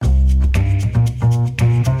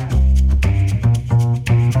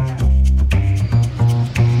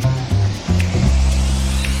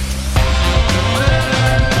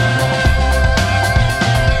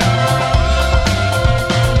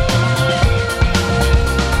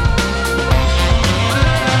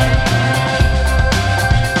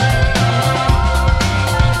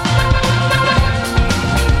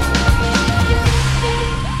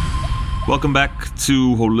Welcome back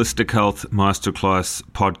to Holistic Health Masterclass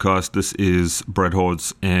Podcast. This is Brett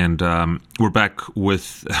Hords, and we're back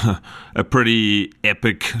with a pretty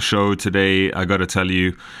epic show today, I got to tell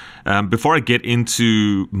you. Before I get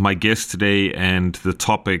into my guest today and the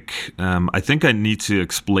topic, I think I need to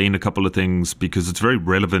explain a couple of things because it's very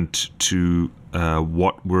relevant to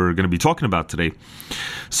what we're going to be talking about today.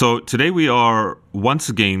 So today we're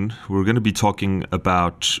going to be talking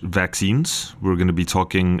about vaccines. We're going to be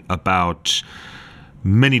talking about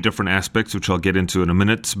many different aspects, which I'll get into in a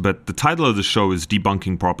minute. But the title of the show is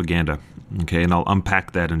Debunking Propaganda. Okay, and I'll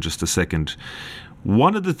unpack that in just a second.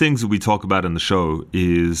 One of the things that we talk about in the show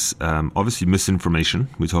is obviously misinformation.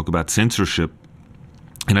 We talk about censorship.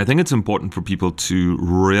 And I think it's important for people to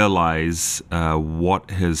realize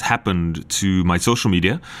what has happened to my social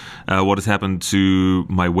media, what has happened to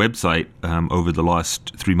my website over the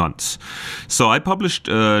last 3 months. So I published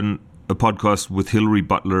a podcast with Hillary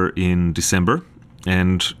Butler in December,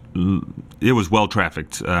 and it was well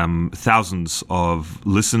trafficked. Thousands of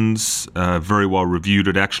listens, very well reviewed.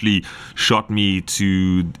 It actually shot me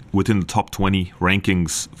to within the top 20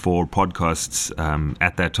 rankings for podcasts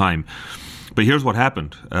at that time. But here's what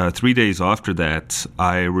happened. 3 days after that,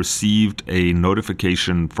 I received a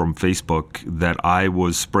notification from Facebook that I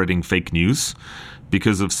was spreading fake news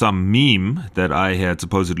because of some meme that I had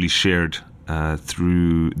supposedly shared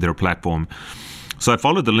through their platform. So I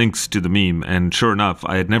followed the links to the meme, and sure enough,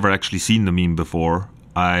 I had never actually seen the meme before.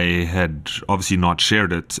 I had obviously not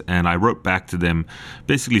shared it, and I wrote back to them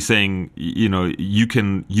basically saying, you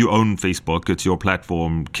own Facebook, it's your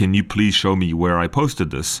platform, can you please show me where I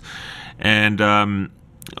posted this? And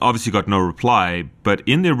obviously got no reply, but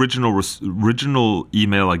in the original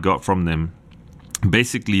email I got from them,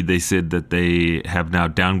 basically they said that they have now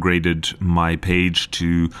downgraded my page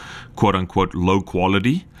to quote-unquote low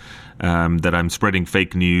quality, that I'm spreading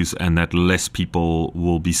fake news and that less people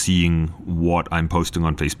will be seeing what I'm posting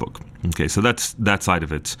on Facebook. Okay, so that's that side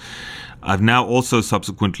of it. I've now also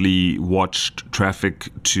subsequently watched traffic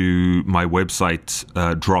to my website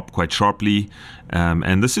drop quite sharply.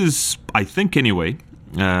 And this is, I think anyway,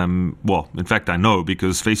 in fact, I know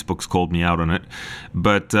because Facebook's called me out on it.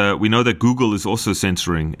 But we know that Google is also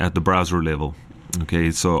censoring at the browser level.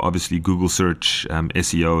 Okay, so obviously Google search,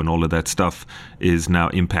 SEO and all of that stuff is now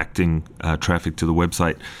impacting traffic to the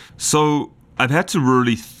website. So I've had to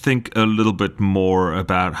really think a little bit more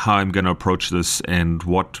about how I'm going to approach this and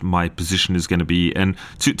what my position is going to be. And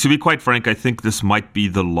to be quite frank, I think this might be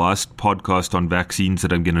the last podcast on vaccines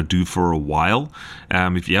that I'm going to do for a while.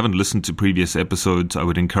 If you haven't listened to previous episodes, I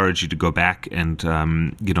would encourage you to go back and,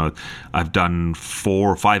 I've done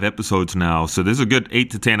 4 or 5 episodes now. So there's a good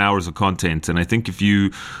 8 to 10 hours of content. And I think if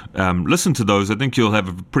you listen to those, I think you'll have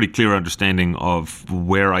a pretty clear understanding of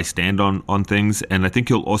where I stand on things. And I think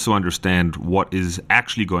you'll also understand what is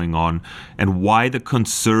actually going on and why the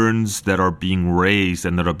concerns that are being raised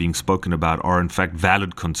and that are being spoken about are in fact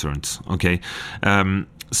valid concerns. Okay.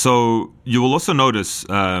 So you will also notice,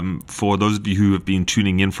 for those of you who have been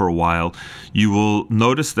tuning in for a while, you will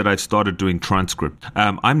notice that I've started doing transcript.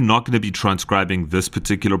 I'm not going to be transcribing this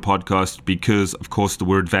particular podcast because, of course, the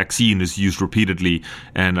word vaccine is used repeatedly,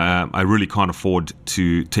 and I really can't afford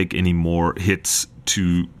to take any more hits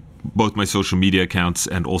to both my social media accounts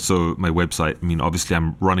and also my website. I mean, obviously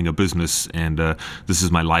I'm running a business and this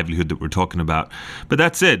is my livelihood that we're talking about. But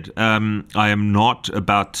that said, I am not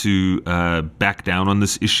about to back down on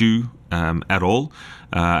this issue at all.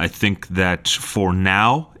 I think that for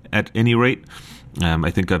now, at any rate,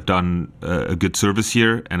 I think I've done a good service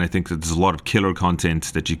here, and I think that there's a lot of killer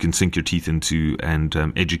content that you can sink your teeth into and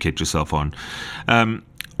educate yourself on.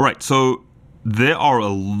 Right, so there are a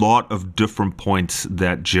lot of different points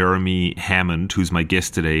that Jeremy Hammond, who's my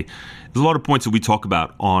guest today, there's a lot of points that we talk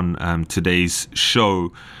about on today's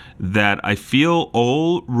show that I feel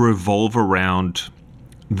all revolve around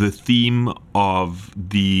the theme of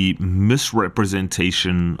the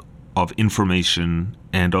misrepresentation of information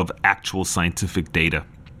and of actual scientific data.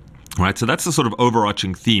 Right, so that's the sort of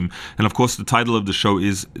overarching theme. And of course, the title of the show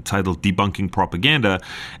is titled Debunking Propaganda.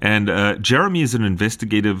 And Jeremy is an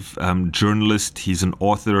investigative journalist. He's an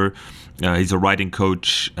author. He's a writing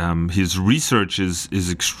coach. His research is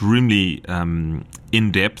extremely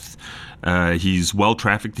in-depth. He's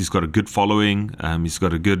well-trafficked. He's got a good following. He's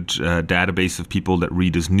got a good database of people that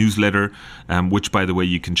read his newsletter, which, by the way,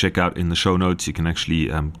 you can check out in the show notes. You can actually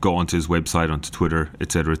go onto his website, onto Twitter,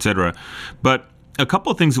 etc., etc. But a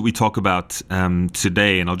couple of things that we talk about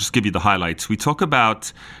today, and I'll just give you the highlights. We talk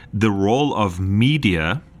about the role of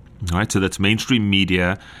media, all right, so that's mainstream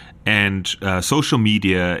media, and social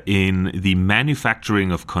media in the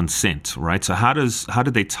manufacturing of consent, right? So how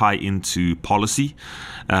do they tie into policy?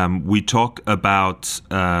 We talk about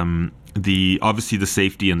obviously the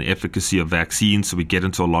safety and the efficacy of vaccines, so we get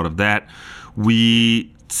into a lot of that.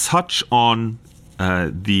 We touch on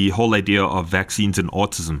the whole idea of vaccines and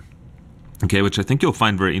autism. Okay, which I think you'll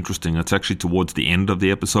find very interesting. It's actually towards the end of the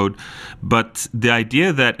episode. But the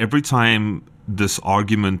idea that every time this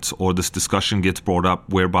argument or this discussion gets brought up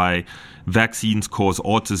whereby vaccines cause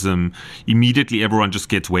autism, immediately everyone just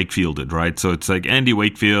gets Wakefielded, right? So it's like Andy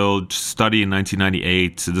Wakefield study in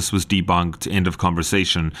 1998, so this was debunked, end of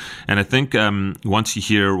conversation. And I think once you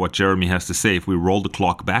hear what Jeremy has to say, if we roll the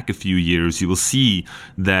clock back a few years, you will see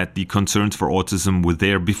that the concerns for autism were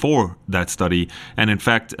there before that study. And in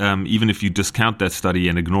fact, even if you discount that study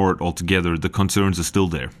and ignore it altogether, the concerns are still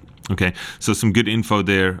there. Okay, so some good info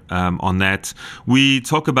there on that. We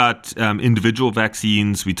talk about individual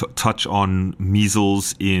vaccines. We touch on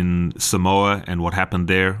measles in Samoa and what happened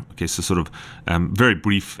there. Okay, so sort of very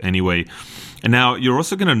brief anyway. And now you're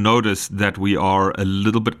also going to notice that we are a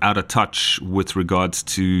little bit out of touch with regards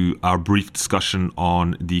to our brief discussion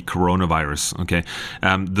on the coronavirus. Okay,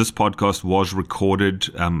 this podcast was recorded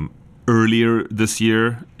earlier this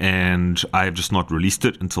year, and I have just not released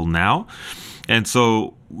it until now. And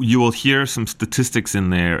so you will hear some statistics in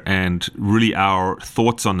there and really our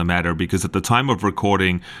thoughts on the matter, because at the time of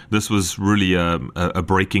recording, this was really a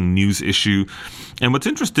breaking news issue. And what's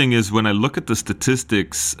interesting is when I look at the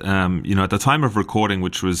statistics, at the time of recording,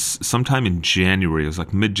 which was sometime in January, it was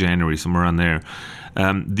like mid-January, somewhere around there,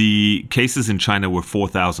 the cases in China were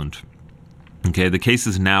 4,000. Okay, the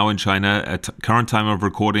cases now in China at current time of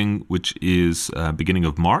recording, which is beginning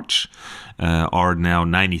of March, are now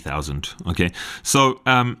 90,000. Okay, so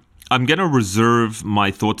I'm going to reserve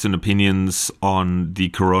my thoughts and opinions on the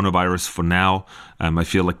coronavirus for now. I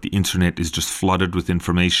feel like the internet is just flooded with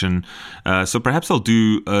information. So perhaps I'll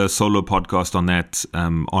do a solo podcast on that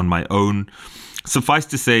on my own. Suffice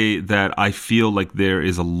to say that I feel like there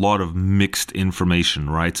is a lot of mixed information,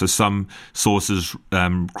 right? So some sources,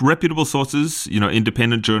 reputable sources,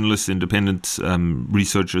 independent journalists, independent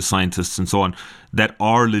researchers, scientists, and so on, that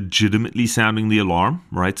are legitimately sounding the alarm,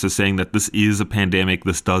 right? So saying that this is a pandemic,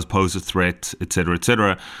 this does pose a threat, et cetera, et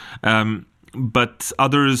cetera. But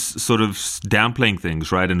others sort of downplaying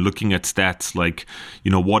things, right? And looking at stats like,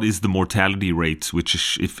 what is the mortality rate,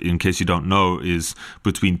 which, if in case you don't know, is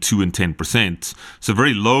between 2 and 10%. So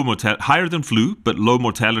very low mortality, higher than flu, but low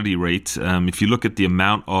mortality rate. If you look at the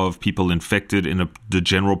amount of people infected in the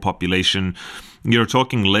general population, you're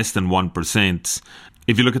talking less than 1%.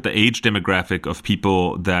 If you look at the age demographic of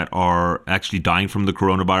people that are actually dying from the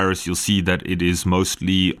coronavirus, you'll see that it is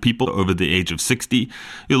mostly people over the age of 60.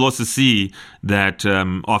 You'll also see that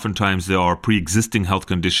oftentimes there are pre-existing health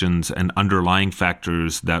conditions and underlying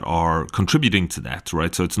factors that are contributing to that,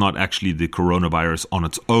 right? So it's not actually the coronavirus on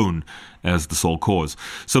its own as the sole cause.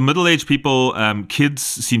 So middle-aged people, kids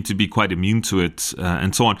seem to be quite immune to it,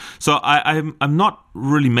 and so on. So I'm not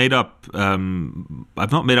really made up.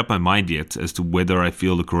 I've not made up my mind yet as to whether I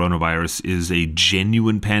feel the coronavirus is a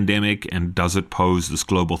genuine pandemic and does it pose this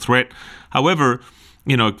global threat. However,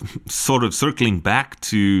 sort of circling back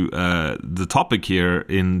to the topic here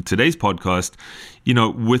in today's podcast,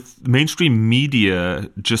 with mainstream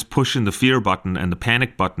media just pushing the fear button and the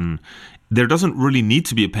panic button, there doesn't really need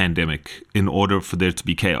to be a pandemic in order for there to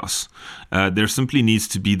be chaos. There simply needs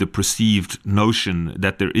to be the perceived notion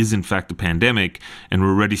that there is in fact a pandemic, and we're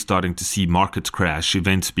already starting to see markets crash,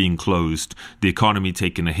 events being closed, the economy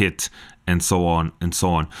taking a hit, and so on and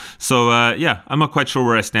so on. So I'm not quite sure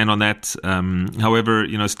where I stand on that. However,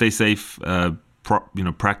 stay safe.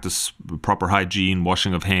 Practice proper hygiene,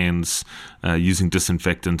 washing of hands, using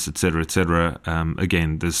disinfectants, etc., etc.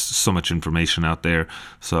 Again, there's so much information out there,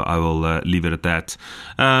 so I will leave it at that.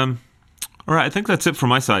 All right, I think that's it from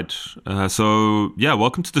my side.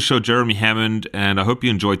 Welcome to the show, Jeremy Hammond, and I hope you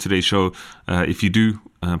enjoyed today's show. If you do,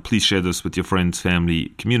 please share this with your friends, family,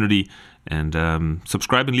 community, and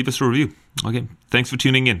subscribe and leave us a review. Okay, thanks for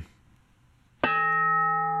tuning in.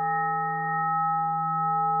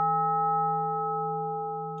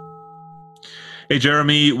 Hey,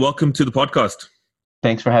 Jeremy, welcome to the podcast.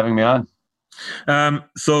 Thanks for having me on.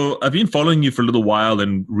 So I've been following you for a little while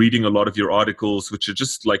and reading a lot of your articles, which are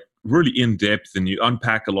just like really in depth, and you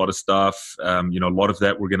unpack a lot of stuff. A lot of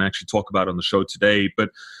that we're going to actually talk about on the show today. But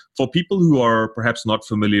for people who are perhaps not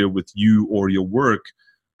familiar with you or your work,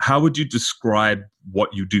 how would you describe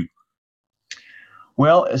what you do?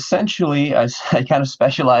 Well, essentially, I kind of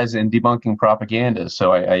specialize in debunking propaganda.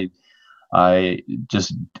 So I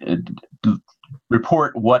just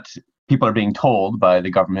report what people are being told by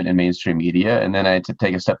the government and mainstream media, and then I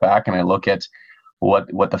take a step back and I look at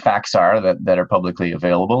what the facts are that are publicly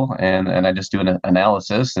available, and I just do an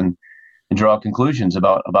analysis and draw conclusions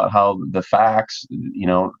about how the facts,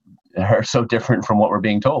 are so different from what we're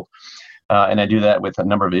being told. And I do that with a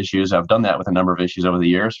number of issues. I've done that with a number of issues over the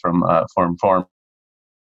years, from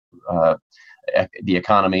the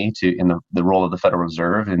economy to in the role of the Federal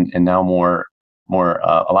Reserve, and now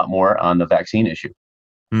a lot more on the vaccine issue.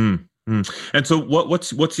 And so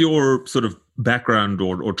what's your sort of background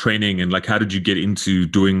or training, and like how did you get into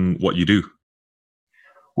doing what you do?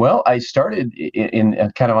 Well, I started in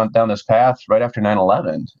kind of down this path right after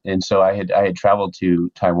 9/11, and so I had traveled to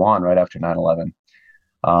Taiwan right after 9/11.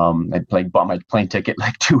 I bought my plane ticket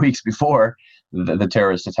like 2 weeks before the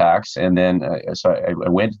terrorist attacks, and then so I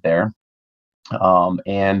went there,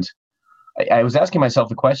 and I was asking myself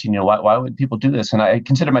the question, why would people do this? And I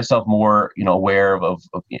consider myself more, aware of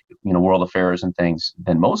world affairs and things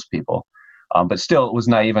than most people. But still, was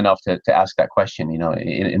naive enough to ask that question.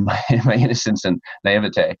 In my innocence and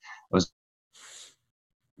naivete, I was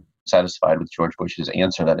satisfied with George Bush's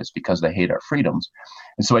answer that it's because they hate our freedoms.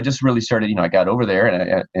 And so I just really started. I got over there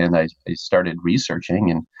and I started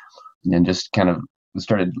researching and just kind of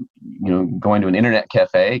started, going to an internet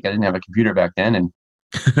cafe. I didn't have a computer back then, and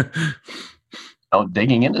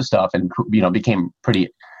digging into stuff, and became pretty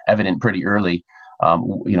evident pretty early.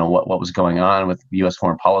 What was going on with U.S.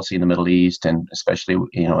 foreign policy in the Middle East, and especially,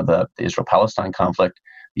 the Israel-Palestine conflict,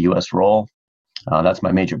 the U.S. role. That's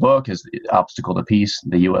my major book, is Obstacle to Peace,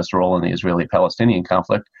 the U.S. role in the Israeli-Palestinian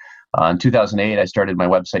conflict. In 2008, I started my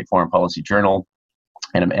website, Foreign Policy Journal.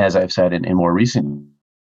 And as I've said in more recent,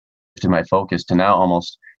 to my focus to now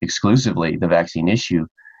almost exclusively the vaccine issue,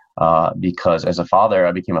 because as a father,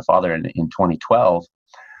 I became a father in 2012.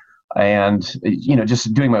 And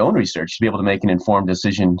just doing my own research to be able to make an informed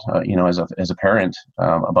decision, as a parent,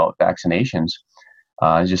 about vaccinations.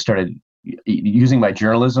 I just started using my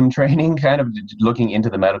journalism training, kind of looking into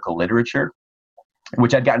the medical literature,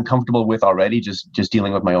 which I'd gotten comfortable with already, just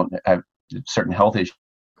dealing with my own certain health issues.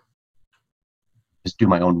 Just do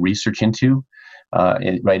my own research into,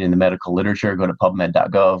 right in the medical literature. Go to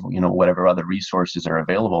PubMed.gov, whatever other resources are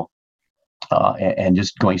available, and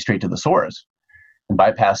just going straight to the source. And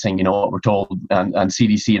bypassing, what we're told on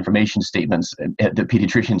CDC information statements at the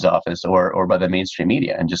pediatrician's office or by the mainstream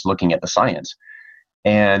media, and just looking at the science.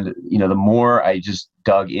 And, the more I just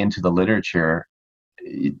dug into the literature,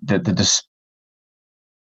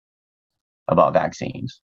 about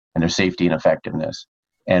vaccines and their safety and effectiveness,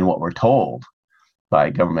 and what we're told by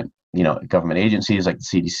government agencies like the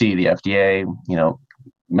CDC, the FDA,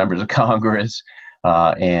 members of Congress,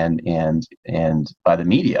 and by the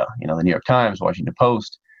media, the New York Times, Washington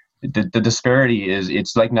Post, the disparity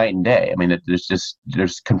it's like night and day. I mean,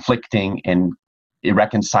 there's conflicting and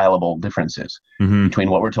irreconcilable differences between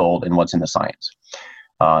what we're told and what's in the science.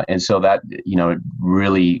 And so that, it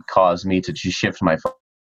really caused me to just shift my focus.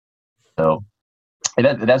 So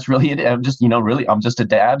that's really it. I'm just, I'm just a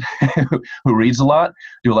dad who reads a lot,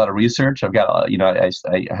 do a lot of research. I've got, I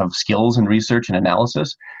have skills in research and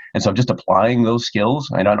analysis. And so I'm just applying those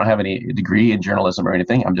skills. I don't have any degree in journalism or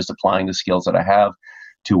anything. I'm just applying the skills that I have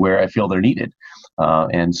to where I feel they're needed.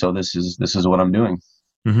 And so this is what I'm doing.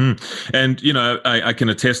 And, I can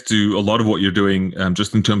attest to a lot of what you're doing,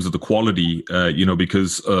 just in terms of the quality,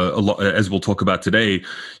 because a lot, as we'll talk about today,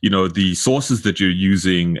 the sources that you're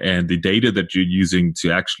using and the data that you're using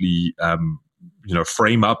to actually,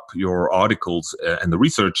 frame up your articles and the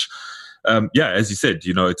research. As you said,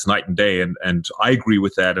 it's night and day, and I agree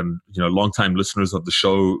with that. And, longtime listeners of the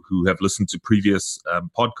show who have listened to previous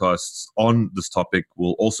podcasts on this topic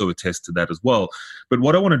will also attest to that as well. But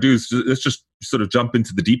what I want to do is let's just sort of jump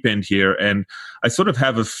into the deep end here. And I sort of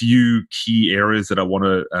have a few key areas that I want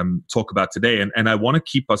to talk about today. And I want to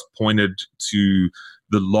keep us pointed to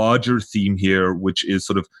the larger theme here, which is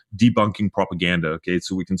sort of debunking propaganda. Okay,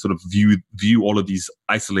 so we can sort of view all of these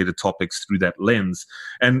isolated topics through that lens.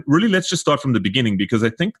 And really, let's just start from the beginning, because I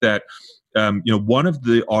think that one of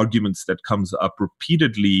the arguments that comes up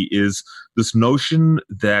repeatedly is this notion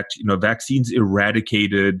that vaccines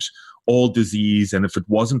eradicated all disease, and if it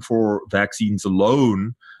wasn't for vaccines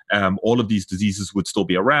alone, all of these diseases would still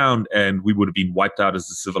be around and we would have been wiped out as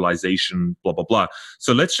a civilization, blah, blah, blah.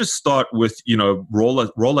 So let's just start with,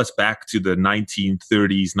 roll us back to the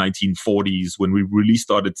 1930s, 1940s, when we really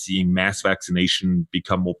started seeing mass vaccination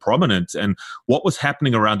become more prominent, and what was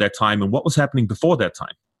happening around that time and what was happening before that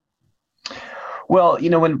time. Well,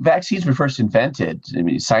 when vaccines were first invented,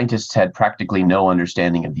 scientists had practically no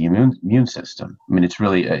understanding of the immune system. I mean, it's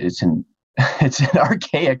really, it's an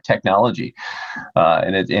archaic technology,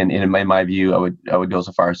 and in my view, I would go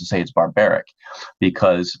so far as to say it's barbaric,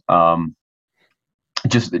 because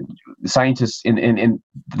just scientists in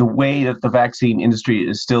the way that the vaccine industry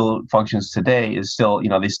is still functions today is still,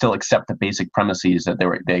 they still accept the basic premises that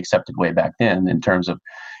they accepted way back then, in terms of,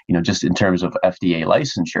 just in terms of FDA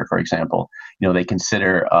licensure, for example. They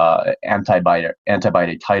consider antibody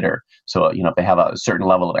titer. So, if they have a certain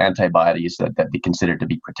level of antibodies that they consider to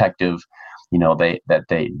be protective, they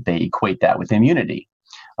equate that with immunity.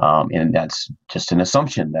 And that's just an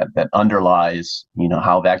assumption that underlies,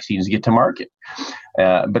 how vaccines get to market.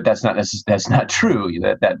 But that's not true.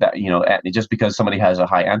 That just because somebody has a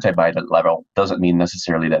high antibody level doesn't mean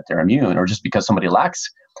necessarily that they're immune, or just because somebody lacks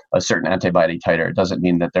a certain antibody titer doesn't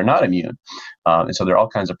mean that they're not immune. And so there are all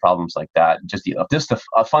kinds of problems like that. Just the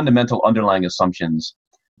fundamental underlying assumptions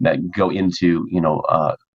that go into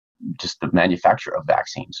just the manufacture of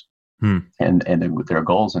vaccines. And their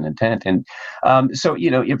goals and intent. And so,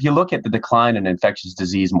 if you look at the decline in infectious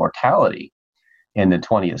disease mortality in the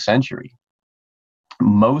 20th century,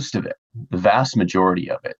 most of it, the vast majority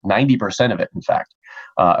of it, 90% of it, in fact,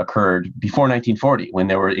 occurred before 1940, when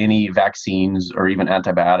there were any vaccines or even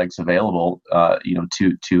antibiotics available,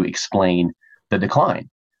 to explain the decline.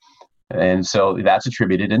 And so that's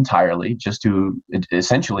attributed entirely just to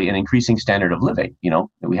essentially an increasing standard of living.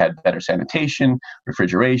 We had better sanitation,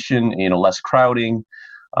 refrigeration, less crowding,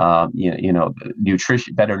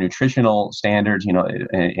 nutrition, better nutritional standards,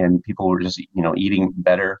 and people were just, eating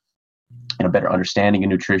better, better understanding of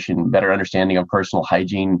nutrition, better understanding of personal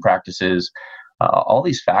hygiene practices, all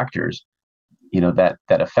these factors, that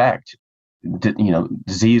affect,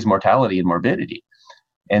 disease, mortality, and morbidity.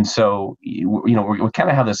 And so, we kind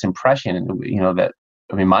of have this impression,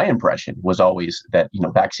 my impression was always that,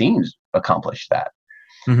 vaccines accomplished that.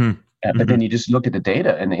 Mm-hmm. But then you just look at the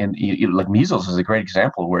data, and like measles is a great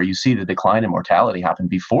example where you see the decline in mortality happen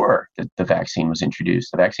before the vaccine was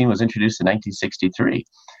introduced. The vaccine was introduced in 1963.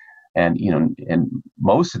 And, and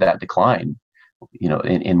most of that decline,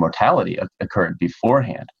 in mortality occurred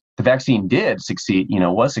beforehand. The vaccine did succeed,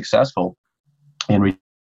 was successful in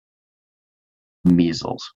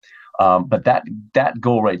measles. But that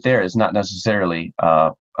goal right there is not necessarily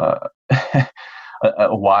a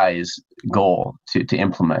wise goal to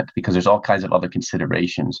implement, because there's all kinds of other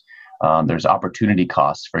considerations. There's opportunity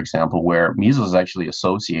costs, for example, where measles is actually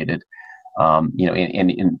associated,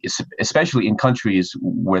 especially in countries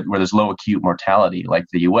where there's low acute mortality, like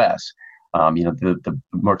the U.S. The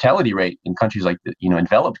mortality rate in countries like in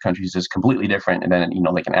developed countries is completely different than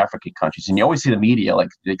like in African countries. And you always see the media like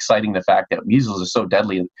exciting the fact that measles is so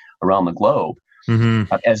deadly around the globe,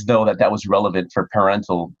 as though that was relevant for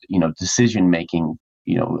parental decision making,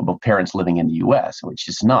 about parents living in the U.S., which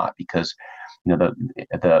is not, because the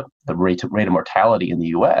rate of mortality in the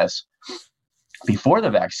U.S. before the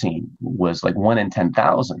vaccine was like 1 in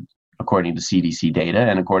 10,000. According to CDC data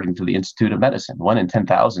and according to the Institute of Medicine, 1 in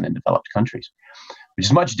 10,000 in developed countries, which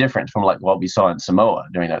is much different from like what we saw in Samoa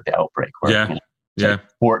during the outbreak, where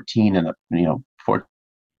 14 and 14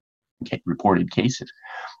 reported cases.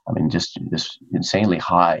 I mean, just this insanely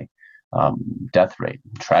high death rate,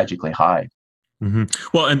 tragically high. Mm-hmm.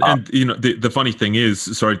 Well, and the funny thing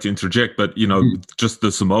is, sorry to interject, but just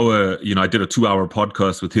the Samoa, I did a 2-hour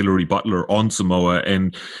podcast with Hilary Butler on Samoa,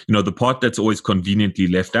 and the part that's always conveniently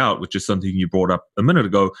left out, which is something you brought up a minute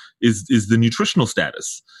ago, is the nutritional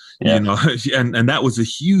status. Yes. And that was a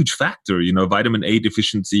huge factor, vitamin A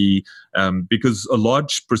deficiency, because a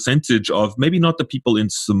large percentage of, maybe not the people in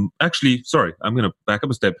some, actually, sorry, I'm going to back up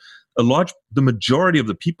a step. The majority of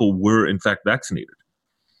the people were in fact vaccinated.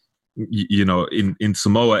 In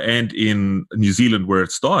Samoa and in New Zealand where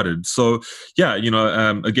it started. So,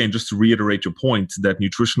 again, just to reiterate your point that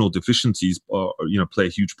nutritional deficiencies, play a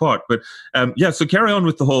huge part. But so carry on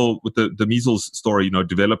with the measles story.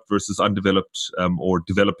 Developed versus undeveloped, or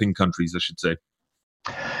developing countries, I should say.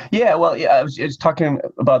 Yeah, well, I was talking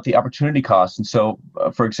about the opportunity costs, and so,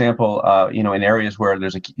 for example, in areas where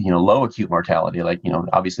there's low acute mortality, like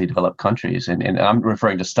obviously developed countries, and I'm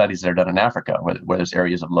referring to studies that are done in Africa where there's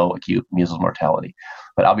areas of low acute measles mortality,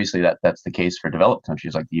 but obviously that's the case for developed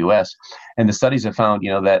countries like the U.S. And the studies have found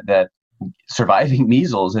that surviving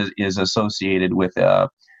measles is associated with a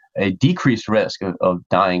decreased risk of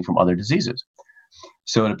dying from other diseases.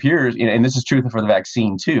 So it appears, and this is true for the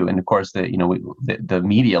vaccine too. And of course, the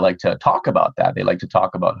media like to talk about that. They like to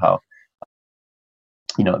talk about how,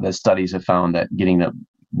 the studies have found that getting the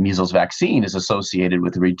measles vaccine is associated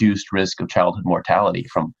with a reduced risk of childhood mortality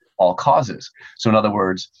from all causes. So in other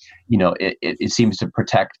words, it seems to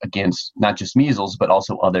protect against not just measles, but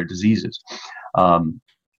also other diseases.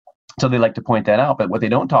 So they like to point that out, but what they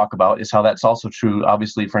don't talk about is how that's also true,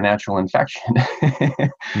 obviously, for natural infection.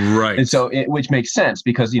 Right. And so, which makes sense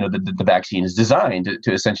because the vaccine is designed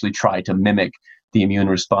to essentially try to mimic the immune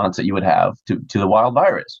response that you would have to the wild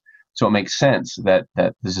virus. So it makes sense that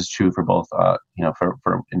this is true for both,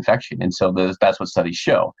 for infection. And so that's what studies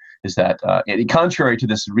show is that contrary to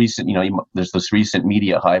this recent, there's this recent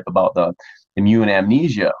media hype about the immune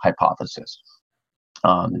amnesia hypothesis.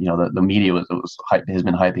 The media has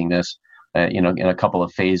been hyping this, in a couple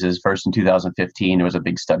of phases. First, in 2015, there was a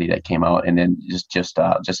big study that came out, and then just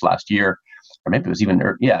last year, or maybe it was even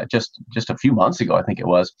just a few months ago, I think it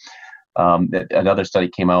was, that another study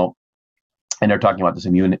came out, and they're talking about this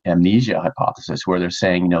immune amnesia hypothesis, where they're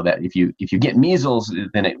saying, that if you get measles,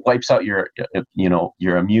 then it wipes out your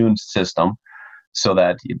immune system, so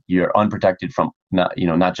that you're unprotected from not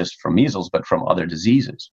just from measles, but from other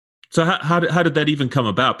diseases. So how did that even come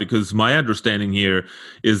about? Because my understanding here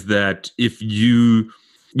is that if you,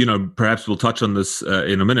 perhaps we'll touch on this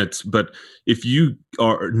in a minute, but if you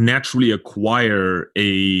naturally acquire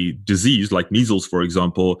a disease like measles, for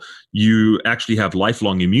example, you actually have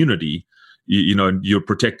lifelong immunity. You're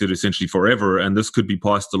protected essentially forever, and this could be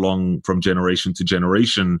passed along from generation to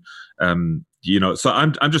generation. So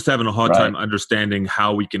I'm just having a hard time understanding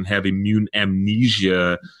how we can have immune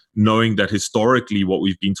amnesia, knowing that historically what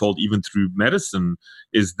we've been told, even through medicine,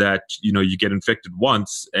 is that you get infected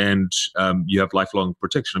once and you have lifelong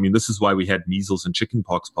protection. I mean, this is why we had measles and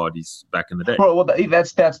chickenpox parties back in the day. Well,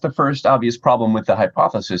 that's the first obvious problem with the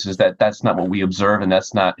hypothesis, is that that's not what we observe, and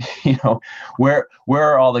that's not where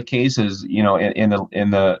are all the cases in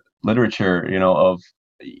the literature of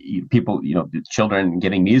people, children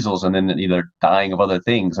getting measles and then either dying of other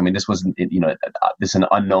things. I mean, this wasn't, this is an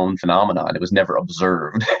unknown phenomenon. It was never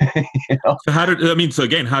observed. So how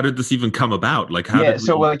did this even come about? Like,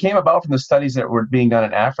 it came about from the studies that were being done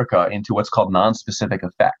in Africa into what's called non-specific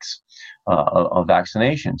effects of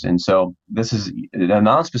vaccinations. And so a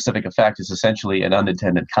non-specific effect is essentially an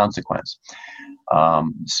unintended consequence.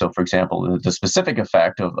 So, for example, the specific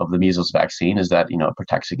effect of the measles vaccine is that, it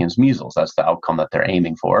protects against measles. That's the outcome that they're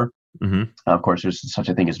aiming for. Mm-hmm. Of course, there's such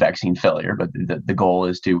a thing as vaccine failure, but the goal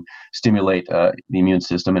is to stimulate the immune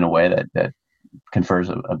system in a way that confers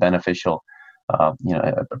a beneficial, a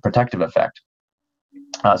protective effect.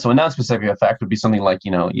 So a non-specific effect would be something like,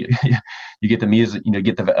 you get the measles,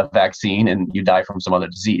 get the vaccine and you die from some other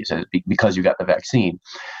disease because you got the vaccine.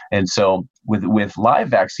 And so with live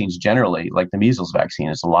vaccines generally, like the measles vaccine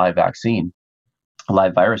is a live vaccine, a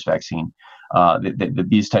live virus vaccine,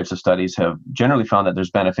 these types of studies have generally found that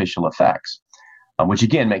there's beneficial effects, which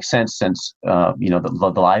again makes sense since,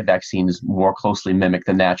 the live vaccines more closely mimic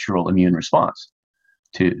the natural immune response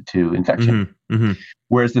to infection. Mm-hmm, mm-hmm.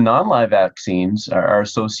 Whereas the non-live vaccines are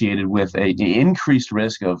associated with an increased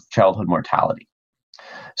risk of childhood mortality.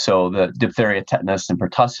 So the diphtheria, tetanus, and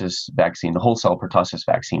pertussis vaccine, the whole cell pertussis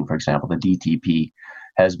vaccine, for example, the DTP,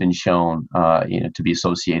 has been shown to be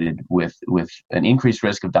associated with an increased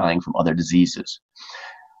risk of dying from other diseases.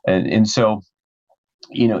 And so,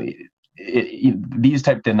 these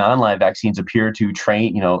type of non-live vaccines appear to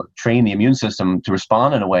train the immune system to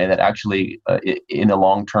respond in a way that actually, in the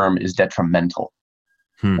long term, is detrimental.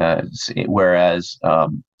 Whereas,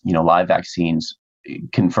 live vaccines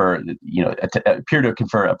appear to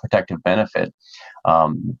confer a protective benefit,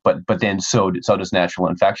 but then so does natural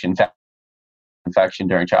infection. In fact, infection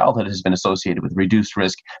during childhood has been associated with reduced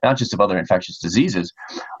risk, not just of other infectious diseases,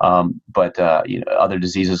 but other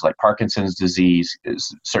diseases like Parkinson's disease,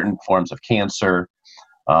 certain forms of cancer.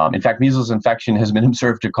 In fact, measles infection has been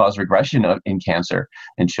observed to cause regression in cancer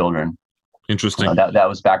in children. Interesting. That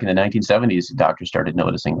was back in the 1970s. Doctors started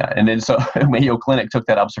noticing that, and then so Mayo Clinic took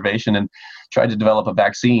that observation and tried to develop a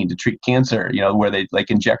vaccine to treat cancer. Where they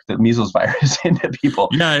inject the measles virus into people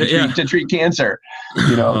to treat cancer.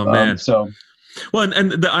 Oh man. Well,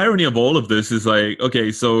 and the irony of all of this is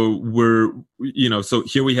okay, so so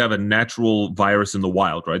here we have a natural virus in the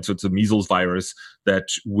wild, right? So it's a measles virus that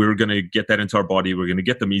we're going to get that into our body. We're going to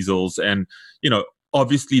get the measles, and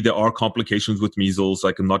obviously there are complications with measles.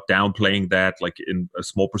 I'm not downplaying that. In a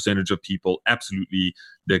small percentage of people, absolutely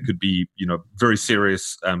there could be very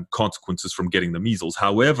serious consequences from getting the measles.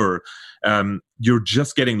 However, you're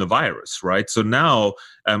just getting the virus, right? So now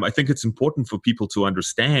I think it's important for people to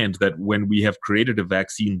understand that when we have created a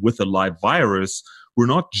vaccine with a live virus, we're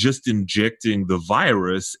not just injecting the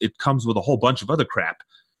virus. It comes with a whole bunch of other crap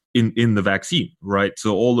in the vaccine, right?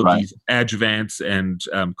 So all of these adjuvants and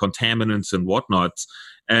contaminants and whatnot.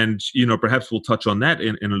 And, perhaps we'll touch on that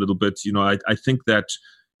in a little bit. I think that,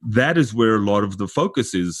 that is where a lot of the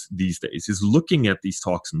focus is these days, is looking at these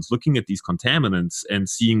toxins, looking at these contaminants and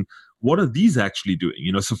seeing what are these actually doing?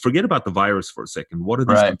 So forget about the virus for a second. What are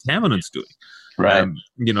these contaminants doing? Right.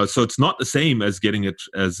 So it's not the same as getting it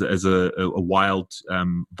as a wild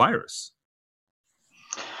virus.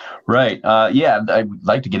 Right. I'd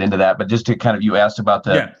like to get into that, but just to kind of, you asked about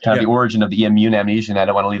the the origin of the immune amnesia, and I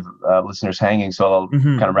don't want to leave listeners hanging, so I'll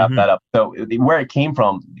kind of wrap that up. So where it came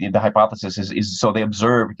from, the hypothesis is so they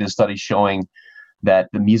observed this study showing that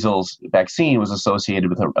the measles vaccine was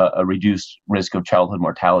associated with a reduced risk of childhood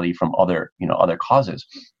mortality from other causes,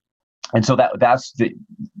 and so that's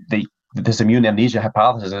this immune amnesia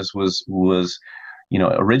hypothesis was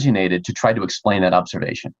originated to try to explain that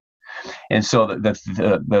observation. And so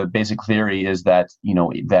the basic theory is that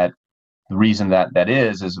that the reason that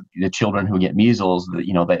is the children who get measles,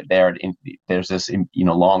 there's this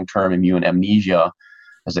long-term immune amnesia,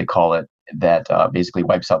 as they call it, that basically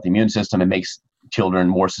wipes out the immune system and makes children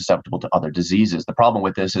more susceptible to other diseases. The problem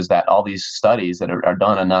with this is that all these studies that are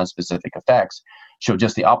done on non-specific effects show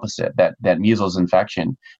just the opposite, that measles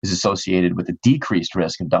infection is associated with a decreased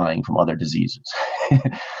risk of dying from other diseases.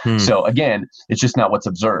 So again, it's just not what's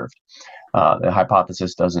observed. The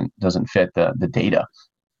hypothesis doesn't fit the data.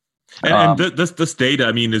 And this data,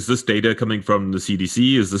 I mean, is this data coming from the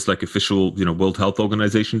CDC? Is this like official, World Health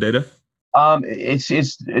Organization data?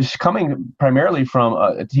 It's coming primarily from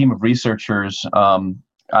a team of researchers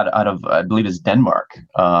out of, I believe, it's Denmark,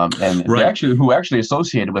 and who actually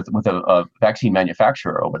associated with a vaccine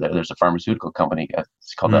manufacturer over there. There's a pharmaceutical company.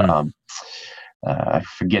 It's called I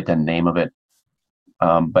forget the name of it,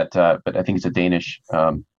 but I think it's a Danish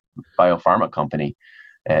biopharma company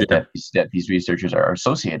that these researchers are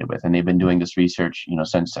associated with, and they've been doing this research,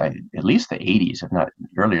 since at least the 80s, if not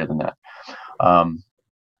earlier than that.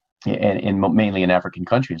 And mainly in African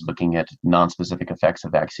countries, looking at non-specific effects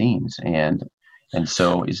of vaccines, and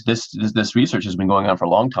so this research has been going on for a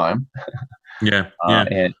long time. And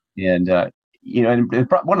one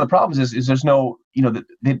of the problems is there's no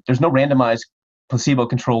there's no randomized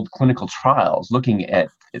placebo-controlled clinical trials looking at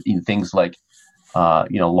things like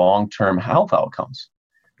long-term health outcomes,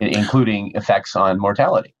 including effects on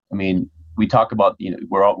mortality. I mean, we talk about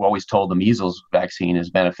we're always told the measles vaccine is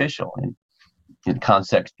beneficial, and in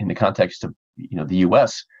the context of the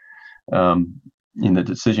U.S. In the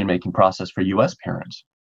decision-making process for U.S. parents.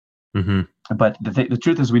 But the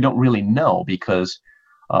truth is, we don't really know, because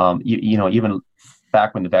even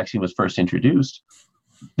back when the vaccine was first introduced,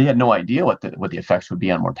 they had no idea what the effects would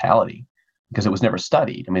be on mortality, because it was never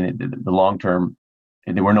studied. I mean, the long-term,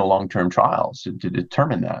 there were no long-term trials to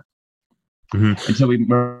determine that. And so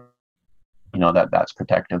that's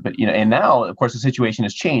protective. But and now, of course, the situation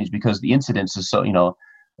has changed, because the incidence is so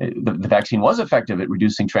the vaccine was effective at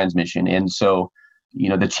reducing transmission, and so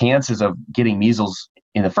the chances of getting measles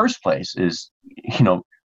in the first place is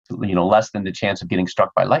less than the chance of getting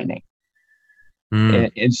struck by lightning.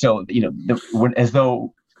 And so as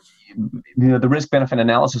though the risk-benefit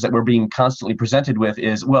analysis that we're being constantly presented with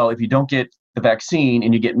is, well, if you don't get the vaccine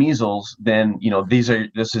and you get measles, then this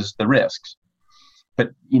is the risks.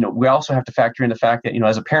 But we also have to factor in the fact that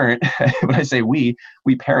as a parent, when I say we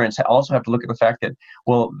parents also have to look at the fact that,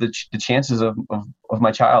 well, the chances of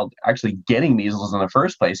my child actually getting measles in the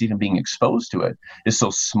first place, even being exposed to it, is so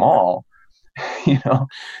small.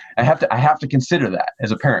 I have to consider that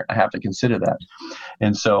as a parent. I have to consider that,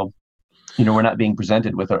 and so we're not being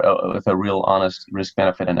presented with a real honest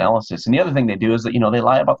risk-benefit analysis. And the other thing they do is that they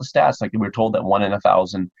lie about the stats. Like, we're told that 1 in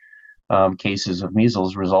 1,000 cases of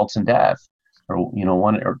measles results in death. Or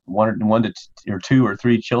one to 2 or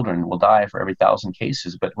 3 children will die for every 1,000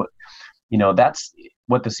 cases. But that's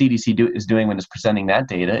what the CDC is doing when it's presenting that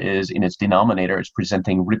data. Is in its denominator, it's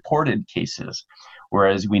presenting reported cases,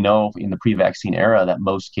 whereas we know in the pre-vaccine era that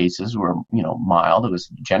most cases were mild. It was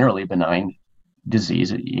generally benign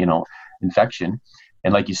disease, infection.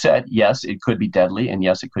 And like you said, yes, it could be deadly, and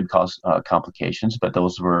yes, it could cause complications. But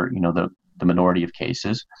those were the minority of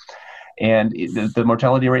cases. And the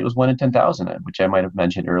mortality rate was 1 in 10,000, which I might have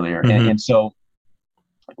mentioned earlier. And so,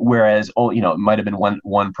 whereas it might have been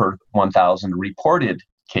one per 1,000 reported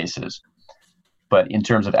cases, but in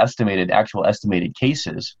terms of actual estimated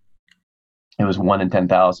cases, it was 1 in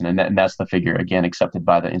 10,000, and that's the figure again accepted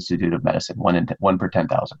by the Institute of Medicine, 1 per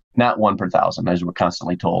 10,000, not 1 per 1,000, as we're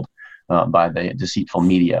constantly told by the deceitful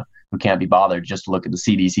media, who can't be bothered just to look at the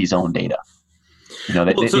CDC's own data.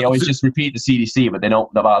 They always just repeat the CDC, but they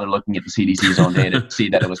don't bother looking at the CDC's own data to see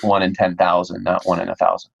that it was 1 in 10,000, not 1 in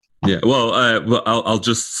 1,000. Yeah, well, I'll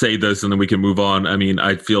just say this, and then we can move on. I mean,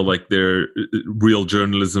 I feel like real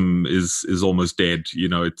journalism is almost dead. You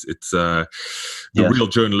know, it's the Yes. real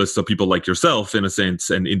journalists are people like yourself, in a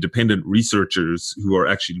sense, and independent researchers who are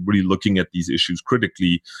actually really looking at these issues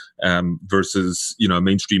critically, versus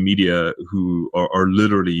mainstream media who are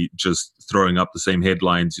literally just throwing up the same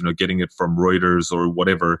headlines, getting it from Reuters or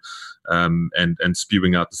whatever, and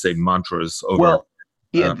spewing out the same mantras over. Well,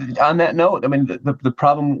 yeah. On that note, I mean, the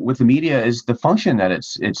problem with the media is the function that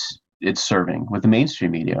it's serving with the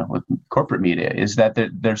mainstream media, with corporate media, is that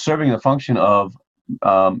they're serving the function of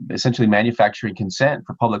essentially manufacturing consent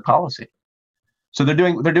for public policy. So they're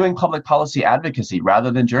doing public policy advocacy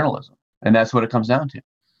rather than journalism, and that's what it comes down to.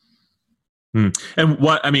 And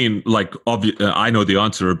what I mean, like, I know the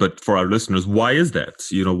answer, but for our listeners, why is that?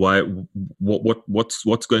 Why?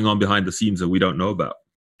 What's going on behind the scenes that we don't know about?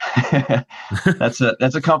 That's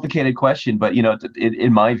a complicated question, but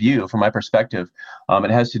in my view, from my perspective,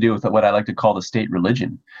 it has to do with what I like to call the state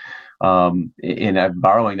religion. And I'm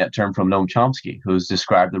borrowing that term from Noam Chomsky, who's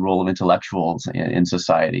described the role of intellectuals in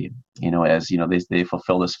society. As they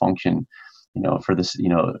fulfill this function, for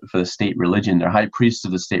the state religion. They're high priests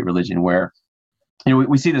of the state religion, where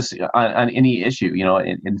we see this on any issue,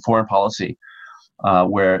 in foreign policy.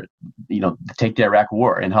 Where take the Iraq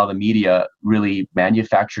War and how the media really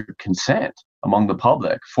manufactured consent among the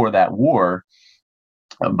public for that war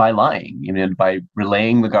by lying, by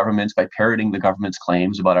relaying by parroting the government's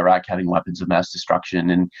claims about Iraq having weapons of mass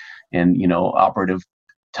destruction and operative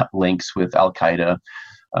links with Al Qaeda,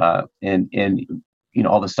 and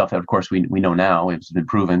all the stuff that of course we know now has been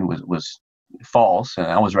proven was false, and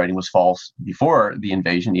I was writing was false before the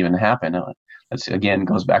invasion even happened. That's, again,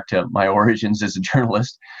 goes back to my origins as a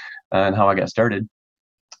journalist and how I got started.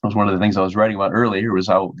 It was one of the things I was writing about earlier, was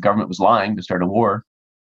how the government was lying to start a war.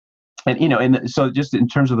 And so just in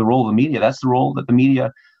terms of the role of the media, that's the role that the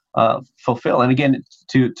media fulfill. And again,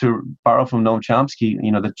 to borrow from Noam Chomsky,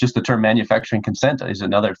 just the term manufacturing consent is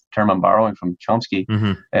another term I'm borrowing from Chomsky.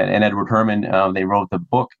 Mm-hmm. and Edward Herman. They wrote the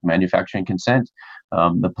book Manufacturing Consent,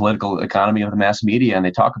 the political economy of the mass media, and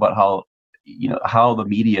they talk about how the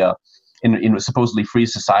media in supposedly free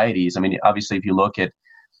societies. I mean, obviously, if you look at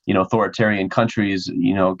authoritarian countries,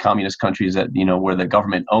 communist countries that where the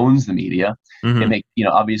government owns the media, mm-hmm. it make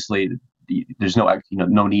obviously there's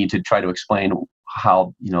no need to try to explain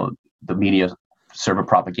how the media serve a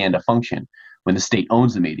propaganda function when the state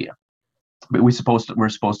owns the media. But we're supposed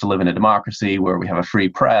to live in a democracy where we have a free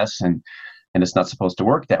press, and it's not supposed to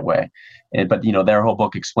work that way. But their whole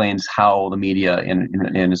book explains how the media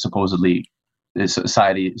in a supposedly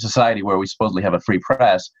society where we supposedly have a free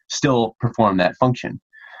press still perform that function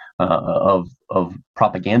of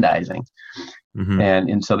propagandizing. Mm-hmm.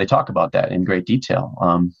 And so they talk about that in great detail.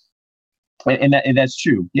 And that's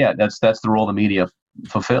true. Yeah, that's the role the media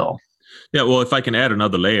fulfill. Yeah, well, if I can add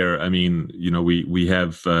another layer, I mean, we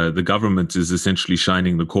have the government is essentially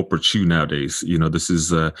shining the corporate shoe nowadays. This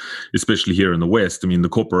is especially here in the West. I mean, the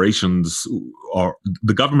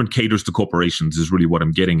government caters to corporations is really what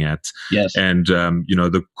I'm getting at. Yes. And,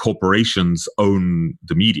 the corporations own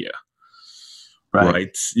the media.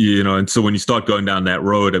 Right. And so when you start going down that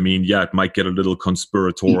road, I mean, yeah, it might get a little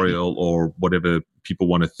conspiratorial or whatever people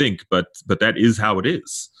want to think, but that is how it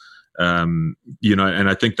is. And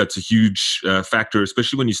I think that's a huge factor,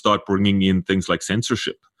 especially when you start bringing in things like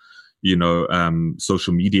censorship.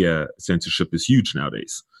 Social media censorship is huge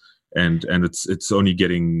nowadays, and it's only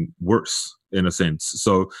getting worse in a sense.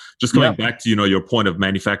 So just coming back to your point of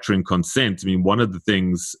manufacturing consent, I mean, one of the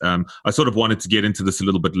things I sort of wanted to get into this a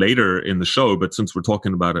little bit later in the show, but since we're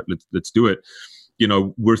talking about it, let's do it.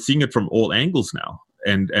 We're seeing it from all angles now.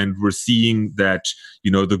 And we're seeing that,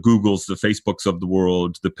 the Googles, the Facebooks of the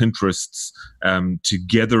world, the Pinterests,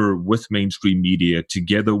 together with mainstream media,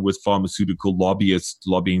 together with pharmaceutical lobbyists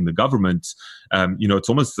lobbying the government, it's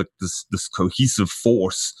almost like this cohesive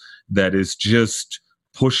force that is just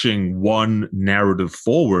pushing one narrative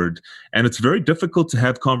forward. And it's very difficult to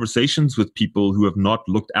have conversations with people who have not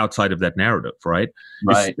looked outside of that narrative, right?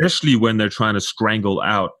 Especially when they're trying to strangle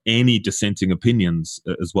out any dissenting opinions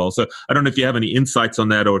as well. So I don't know if you have any insights on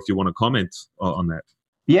that or if you want to comment on that.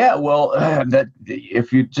 Yeah, well, that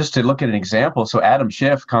if you just to look at an example, so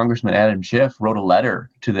Congressman Adam Schiff wrote a letter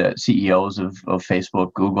to the CEOs of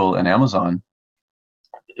Facebook, Google, and Amazon,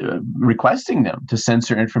 requesting them to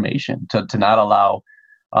censor information, to not allow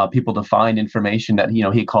people to find information that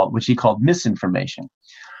he called misinformation.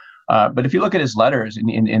 But if you look at his letters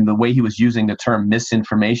in the way he was using the term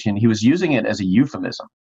misinformation, he was using it as a euphemism.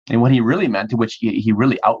 And what he really meant, to which he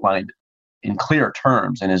really outlined in clear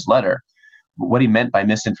terms in his letter, what he meant by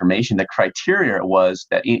misinformation, the criteria was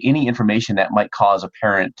that any information that might cause a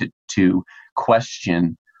parent to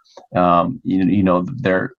question, what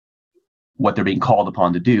they're being called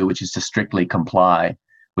upon to do, which is to strictly comply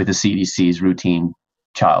with the CDC's routine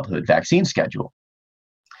childhood vaccine schedule.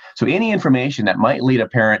 So any information that might lead a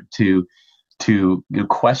parent to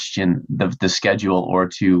question the schedule or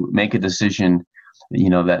to make a decision,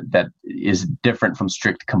 that is different from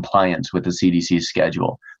strict compliance with the CDC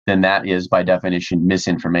schedule, then that is by definition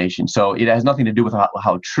misinformation. So it has nothing to do with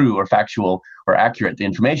how true or factual or accurate the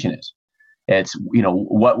information is. It's,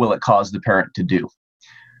 what will it cause the parent to do?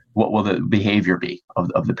 What will the behavior be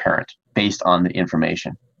of the parent based on the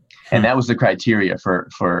information? And that was the criteria for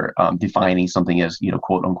defining something as,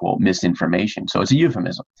 quote unquote, misinformation. So it's a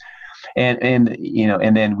euphemism. And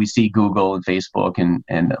then we see Google and Facebook and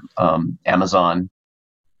Amazon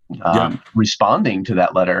responding to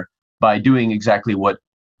that letter by doing exactly what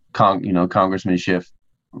Congressman Schiff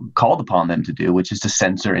called upon them to do, which is to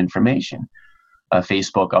censor information.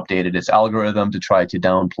 Facebook updated its algorithm to try to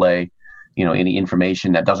downplay any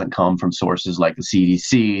information that doesn't come from sources like the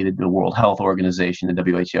CDC, the World Health Organization, the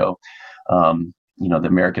WHO, the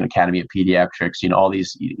American Academy of Pediatrics, all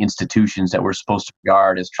these institutions that we're supposed to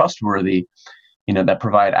regard as trustworthy, that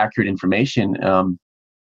provide accurate information.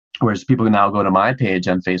 Whereas people now go to my page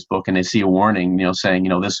on Facebook and they see a warning, saying,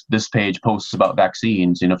 this page posts about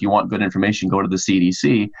vaccines. If you want good information, go to the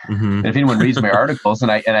CDC. Mm-hmm. And if anyone reads my articles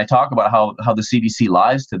and I talk about how the CDC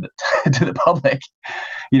lies to the public,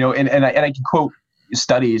 and I can quote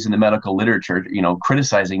studies in the medical literature,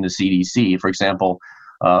 criticizing the CDC. For example,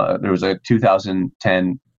 there was a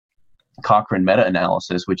 2010 Cochrane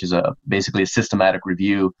meta-analysis, which is basically a systematic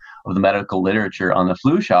review of the medical literature on the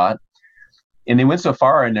flu shot. And they went so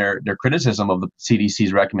far in their criticism of the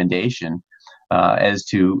CDC's recommendation as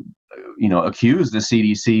to, accuse the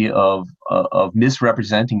CDC of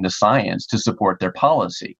misrepresenting the science to support their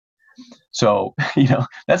policy. So,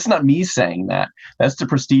 that's not me saying that. That's the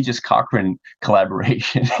prestigious Cochrane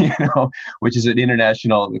collaboration, which is an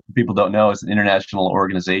international, if people don't know, it's an international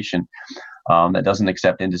organization that doesn't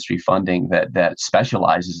accept industry funding, that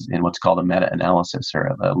specializes in what's called a meta-analysis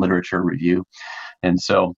or a literature review. And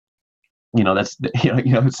so, that's,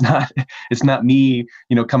 it's not me,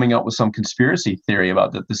 coming up with some conspiracy theory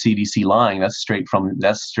about the CDC lying. That's straight from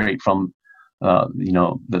the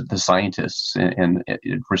scientists and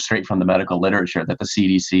straight from the medical literature that the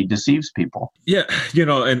CDC deceives people. Yeah.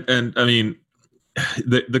 And I mean,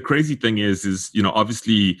 the crazy thing is,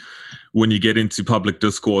 obviously when you get into public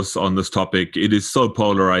discourse on this topic, it is so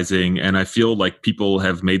polarizing. And I feel like people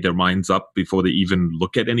have made their minds up before they even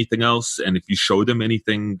look at anything else. And if you show them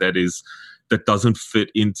anything that that doesn't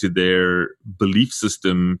fit into their belief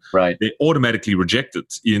system, right, they automatically reject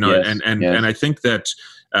it, yes, and I think that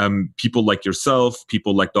people like yourself,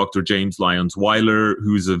 people like Dr. James Lyons Weiler,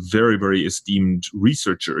 who's a very, very esteemed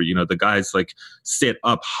researcher, the guy's like set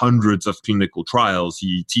up hundreds of clinical trials.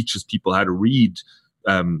 He teaches people how to read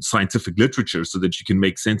scientific literature so that you can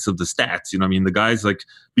make sense of the stats. The guy's like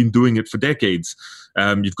been doing it for decades.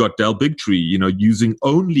 You've got Del Bigtree, using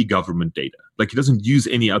only government data. Like he doesn't use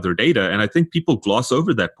any other data. And I think people gloss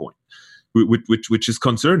over that point, which is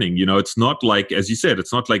concerning. It's not like, as you said,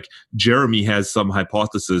 it's not like Jeremy has some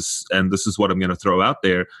hypothesis and this is what I'm going to throw out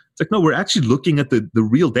there. It's like, no, we're actually looking at the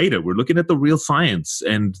real data. We're looking at the real science,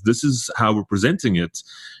 and this is how we're presenting it.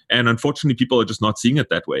 And unfortunately, people are just not seeing it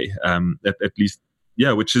that way, at least.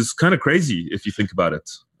 Yeah, which is kind of crazy if you think about it.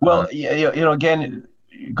 Well, again,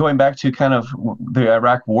 going back to kind of the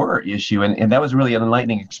Iraq War issue, and that was really an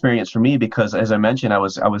enlightening experience for me because, as I mentioned, I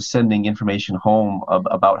was sending information home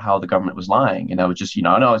about how the government was lying, and I was just,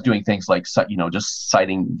 I was doing things like, just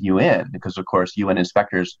citing UN because, of course, UN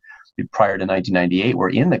inspectors prior to 1998 were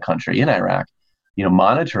in the country in Iraq,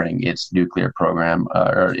 monitoring its nuclear program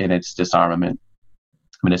or in its disarmament.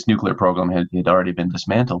 I mean, its nuclear program had already been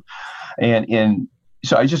dismantled, and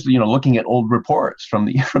so I just, looking at old reports from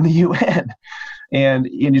the UN, and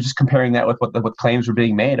just comparing that with what claims were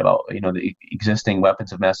being made about, the existing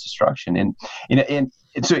weapons of mass destruction, and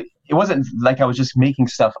so it wasn't like I was just making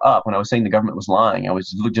stuff up when I was saying the government was lying. I was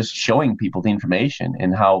just showing people the information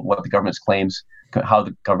and how the government's claims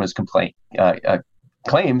compared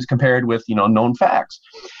with known facts,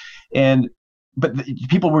 but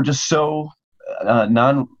people were just so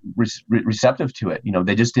non-receptive to it.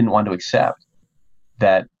 They just didn't want to accept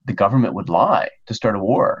that the government would lie to start a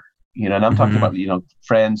war, and I'm talking about,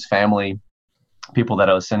 friends, family, people that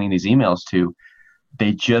I was sending these emails to.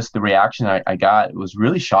 The reaction I got was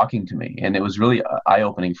really shocking to me, and it was really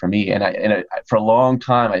eye-opening for me. And I for a long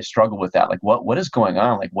time, I struggled with that. Like, what is going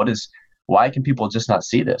on? Like, why can people just not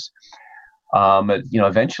see this?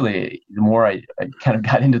 Eventually, the more I kind of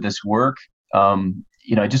got into this work,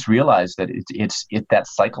 I just realized that it's that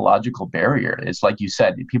psychological barrier. It's like you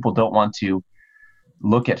said, people don't want to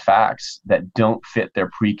look at facts that don't fit their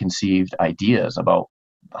preconceived ideas about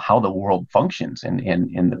how the world functions and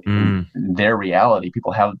in their reality.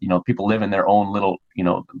 People live in their own little,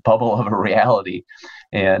 bubble of a reality,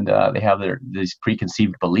 and they have these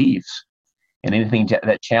preconceived beliefs. And anything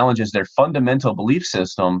that challenges their fundamental belief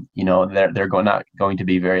system, they're not going to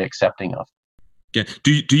be very accepting of. Yeah.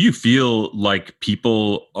 Do you feel like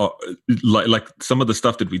people are like some of the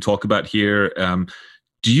stuff that we talk about here?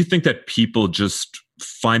 Do you think that people just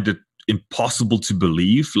find it impossible to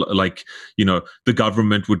believe? Like, the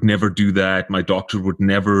government would never do that. My doctor would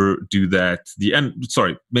never do that.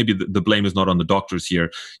 Maybe the blame is not on the doctors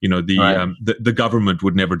here. Right. The government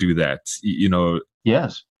would never do that.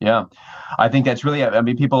 Yes. Yeah. I think that's really,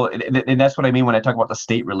 people, and that's what I mean when I talk about the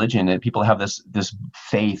state religion, that people have this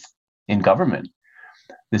faith in government,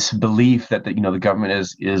 this belief that the government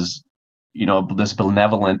is this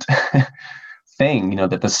benevolent thing,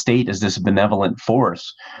 that the state is this benevolent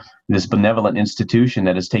force, this benevolent institution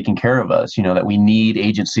that is taking care of us, that we need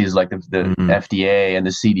agencies like the FDA and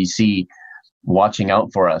the CDC watching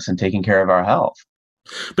out for us and taking care of our health.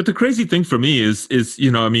 But the crazy thing for me is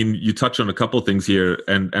you touch on a couple of things here,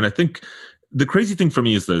 and I think the crazy thing for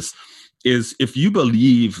me is this: is if you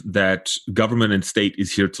believe that government and state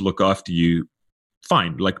is here to look after you,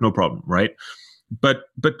 fine, like no problem, right? But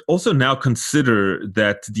also now consider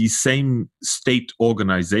that these same state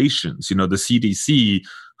organizations, the CDC,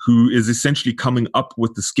 who is essentially coming up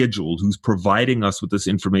with the schedule, who's providing us with this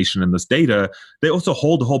information and this data, they also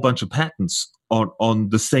hold a whole bunch of patents on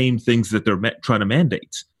the same things that they're trying to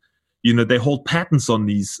mandate. They hold patents on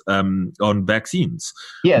these on vaccines.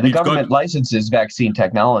 Yeah, the government licenses vaccine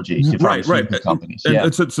technology to pharmaceutical companies. Yeah.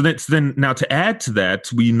 And so that's then now to add to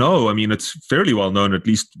that, we know, it's fairly well known, at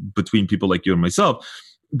least between people like you and myself,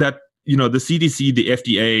 that the CDC, the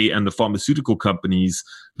FDA, and the pharmaceutical companies,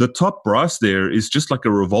 the top brass there is just like a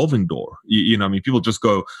revolving door. People just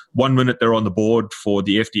go, 1 minute they're on the board for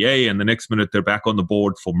the FDA, and the next minute they're back on the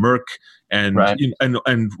board for Merck, and right. and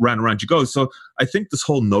round and round you go. So I think this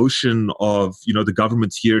whole notion of the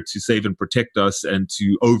government's here to save and protect us and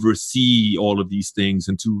to oversee all of these things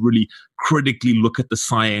and to really critically look at the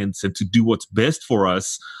science and to do what's best for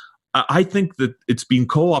us, I think that it's been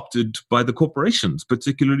co-opted by the corporations,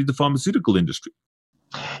 particularly the pharmaceutical industry.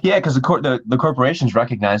 Yeah, because the corporations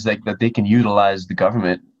recognize that they can utilize the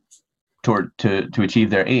government to achieve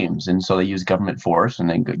their aims, and so they use government force and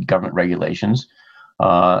then government regulations.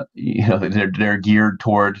 They're geared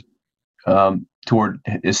toward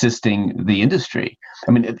assisting the industry.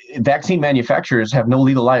 Vaccine manufacturers have no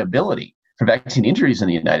legal liability for vaccine injuries in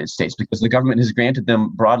the United States because the government has granted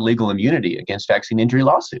them broad legal immunity against vaccine injury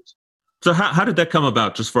lawsuits. So how did that come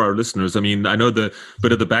about, just for our listeners? I know the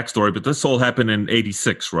bit of the backstory, but this all happened in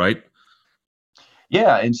 1986, right?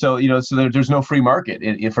 Yeah, and so there's no free market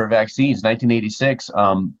for vaccines. 1986,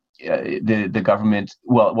 the government.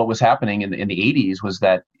 Well, what was happening in the 80s was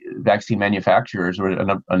that vaccine manufacturers, or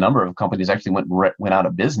a number of companies, actually went out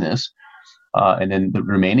of business, and then the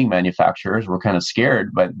remaining manufacturers were kind of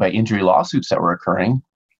scared by injury lawsuits that were occurring.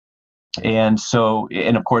 And so,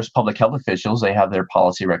 and of course, public health officials, they have their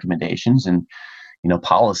policy recommendations, and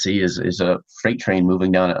policy is a freight train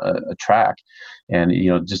moving down a track, and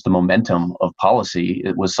just the momentum of policy,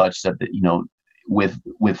 it was such that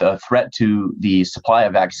with a threat to the supply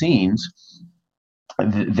of vaccines,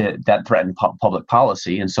 that threatened public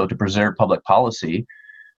policy, and so to preserve public policy,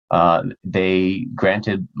 they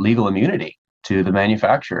granted legal immunity to the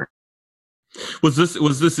manufacturer. Was this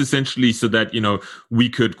essentially so that we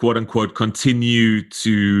could, quote unquote, continue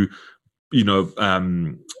to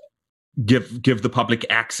give the public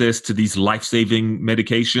access to these life-saving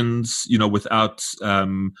medications without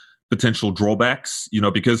potential drawbacks,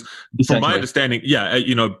 because from my understanding,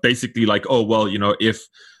 basically like, oh well,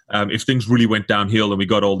 if things really went downhill and we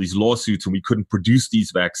got all these lawsuits and we couldn't produce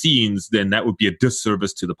these vaccines, then that would be a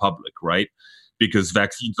disservice to the public, right? Because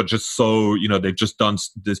vaccines are just so, they've just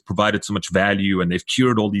provided so much value and they've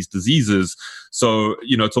cured all these diseases. So,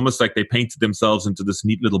 it's almost like they painted themselves into this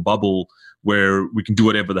neat little bubble where we can do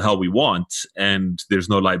whatever the hell we want and there's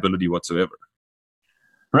no liability whatsoever.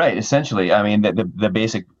 Right. Essentially, the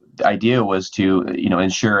basic idea was to,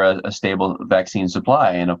 ensure a stable vaccine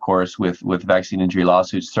supply. And of course, with vaccine injury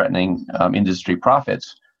lawsuits threatening industry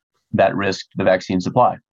profits, that risked the vaccine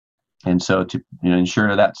supply. And so to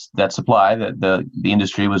ensure that supply, that the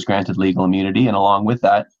industry was granted legal immunity, and along with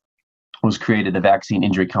that was created the Vaccine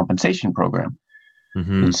Injury Compensation Program.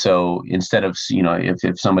 Mm-hmm. And so instead of,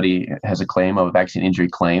 if somebody has a claim of a vaccine injury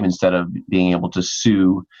claim, instead of being able to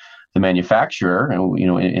sue the manufacturer,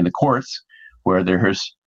 in the courts where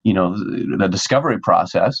there's, the discovery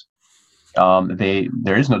process,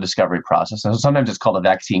 there is no discovery process. So sometimes it's called a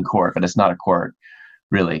vaccine court, but it's not a court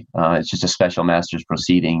really. It's just a special master's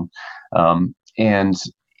proceeding. And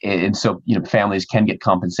so, families can get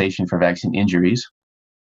compensation for vaccine injuries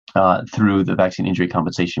through the vaccine injury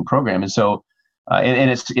compensation program. And so, and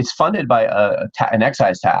it's funded by an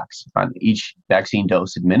excise tax on each vaccine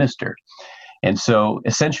dose administered. And so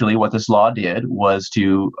essentially what this law did was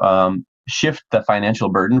to shift the financial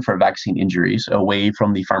burden for vaccine injuries away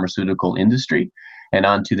from the pharmaceutical industry and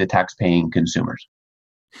onto the tax-paying consumers.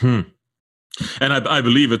 And I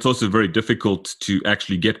believe it's also very difficult to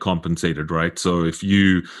actually get compensated, right? So if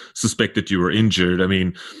you suspect that you were injured, I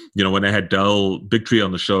mean, when I had Del Bigtree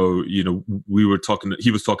on the show,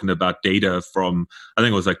 he was talking about data from, I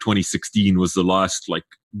think it was like 2016 was the last, like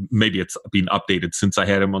maybe it's been updated since I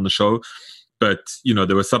had him on the show. But,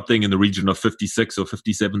 there was something in the region of 56 or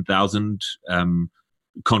 57,000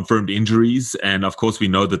 confirmed injuries. And of course, we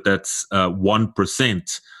know that that's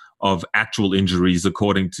 1% of actual injuries,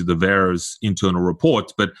 according to the VAERS internal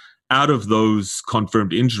report. But out of those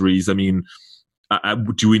confirmed injuries, I mean,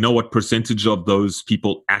 do we know what percentage of those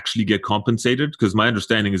people actually get compensated? Because my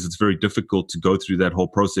understanding is it's very difficult to go through that whole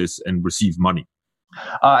process and receive money.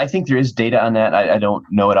 I think there is data on that. I don't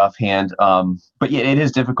know it offhand. But yeah, it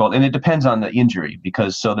is difficult. And it depends on the injury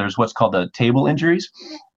because there's what's called the table injuries.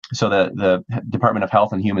 So the Department of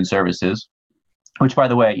Health and Human Services, which, by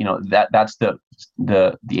the way, that's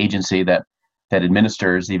the agency that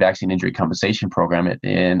administers the vaccine injury compensation program,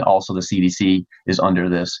 and also the CDC is under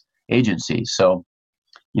this agency. So,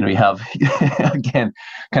 you have again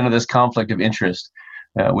kind of this conflict of interest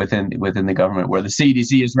within the government, where the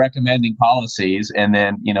CDC is recommending policies, and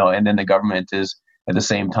then the government is at the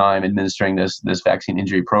same time administering this vaccine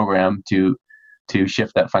injury program to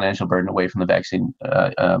shift that financial burden away from the vaccine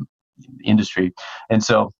industry, and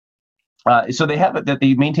so. So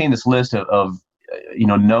they maintain this list of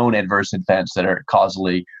known adverse events that are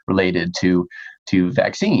causally related to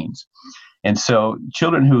vaccines, and so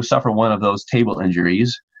children who suffer one of those table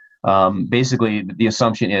injuries, basically the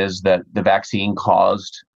assumption is that the vaccine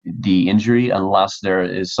caused the injury unless there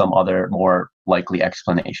is some other more likely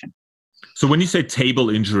explanation. So when you say table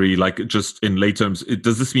injury, like just in lay terms,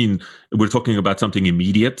 does this mean we're talking about something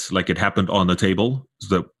immediate, like it happened on the table?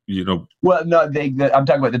 So Well, no, I'm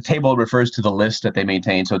talking about the table refers to the list that they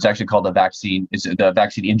maintain. So it's actually called the vaccine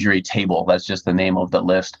injury table. That's just the name of the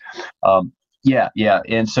list. Yeah.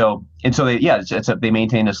 And so they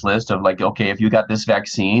maintain this list of like, okay, if you got this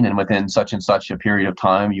vaccine and within such and such a period of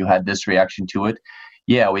time, you had this reaction to it.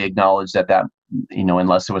 Yeah, we acknowledge that,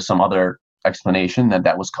 unless there was some other explanation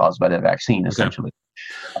that was caused by the vaccine, essentially.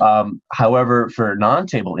 Okay. However, for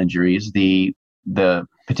non-table injuries, the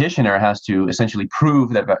petitioner has to essentially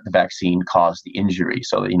prove that the vaccine caused the injury.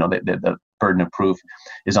 So the burden of proof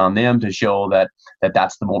is on them to show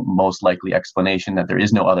that's the most likely explanation, that there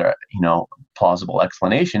is no other plausible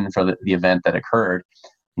explanation for the event that occurred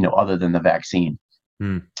other than the vaccine.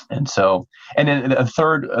 And so, and then a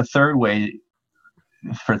third way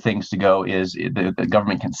for things to go is the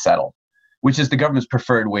government can settle, which is the government's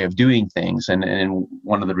preferred way of doing things. And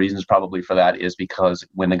one of the reasons probably for that is because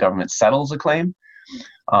when the government settles a claim,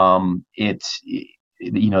 they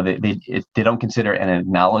don't consider an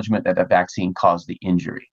acknowledgement that the vaccine caused the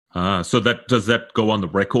injury. So does that go on the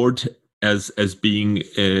record as being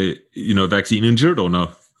vaccine injured or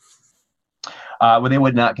no? Well, they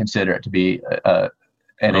would not consider it to be an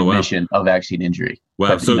admission of vaccine injury.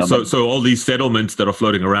 Wow. So all these settlements that are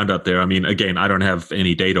floating around out there, I mean, again, I don't have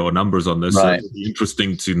any data or numbers on this. Right. So it'd be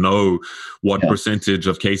interesting to know what percentage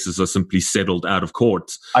of cases are simply settled out of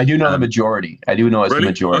court. I do know the majority. I do know it's really? The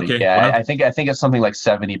majority. Okay. Yeah, wow. I think it's something like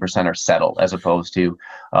 70% are settled as opposed to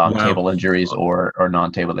table injuries or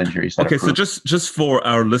non-table injuries. Okay, so just for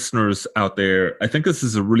our listeners out there, I think this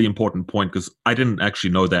is a really important point because I didn't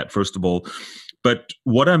actually know that, first of all. But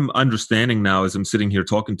what I'm understanding now as I'm sitting here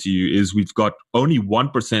talking to you is we've got only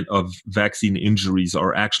 1% of vaccine injuries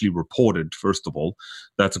are actually reported, first of all.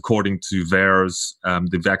 That's according to VAERS,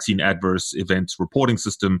 the Vaccine Adverse Events Reporting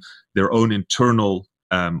System, their own internal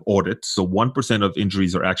audit. So 1% of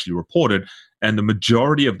injuries are actually reported. And the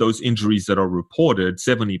majority of those injuries that are reported,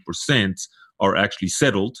 70%, are actually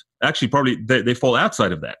settled. Actually, probably they fall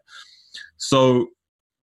outside of that. So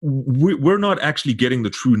we're not actually getting the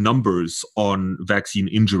true numbers on vaccine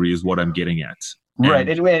injury is what I'm getting at. Right.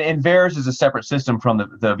 And VAERS is a separate system from the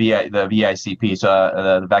VICP,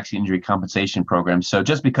 so the Vaccine Injury Compensation Program. So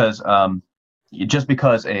just because just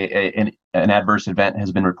because an adverse event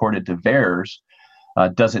has been reported to VAERS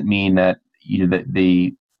doesn't mean that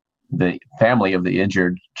the family of the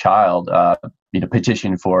injured child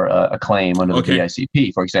petition for a claim under the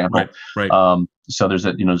VICP, for example. Right. So there's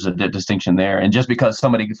a distinction there. And just because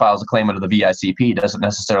somebody files a claim under the VICP doesn't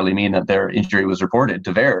necessarily mean that their injury was reported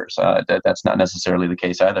to VAERS. That's not necessarily the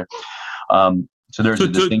case either. So there's a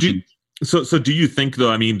distinction. So do you think,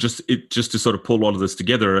 though, I mean, just to sort of pull all of this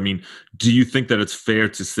together, I mean, do you think that it's fair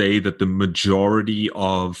to say that the majority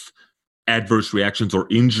of adverse reactions or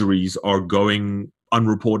injuries are going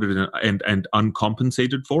unreported and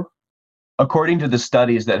uncompensated for? According to the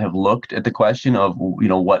studies that have looked at the question of,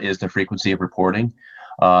 what is the frequency of reporting,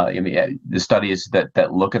 the studies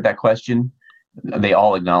that look at that question, they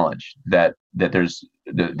all acknowledge that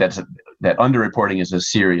underreporting is a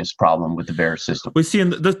serious problem with the VAERS system. We see,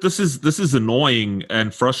 and this is annoying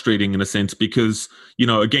and frustrating in a sense because,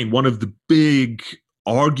 again, one of the big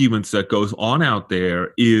arguments that goes on out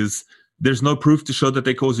there is there's no proof to show that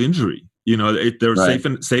they cause injury. They're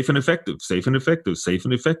right. safe and effective.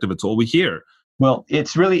 It's all we hear. Well,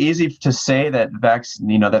 it's really easy to say that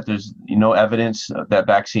that there's no evidence that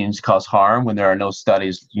vaccines cause harm when there are no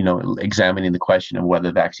studies, examining the question of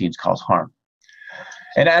whether vaccines cause harm.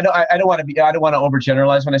 And I don't want to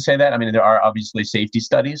overgeneralize when I say that. I mean, there are obviously safety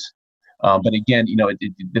studies, but again,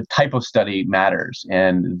 the type of study matters,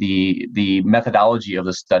 and the methodology of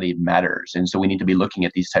the study matters, and so we need to be looking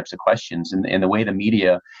at these types of questions. And the way the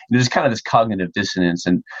media, there's kind of this cognitive dissonance,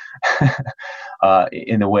 and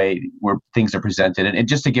in the way where things are presented. And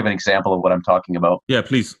just to give an example of what I'm talking about. Yeah,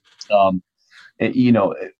 please.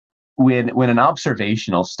 When an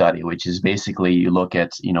observational study, which is basically you look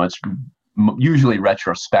at, it's usually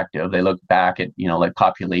retrospective. They look back at, like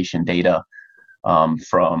population data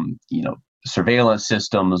from, surveillance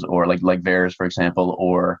systems, or like VAERS, for example,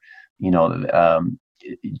 or,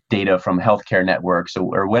 data from healthcare networks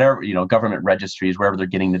or whatever, government registries, wherever they're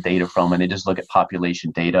getting the data from. And they just look at population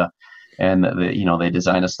data, and they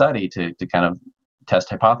design a study to kind of test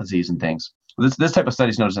hypotheses and things. This type of study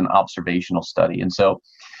is known as an observational study. And so,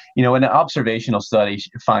 when an observational study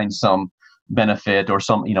finds some benefit or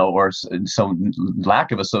some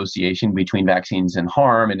lack of association between vaccines and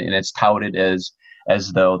harm, and it's touted as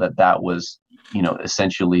though that was,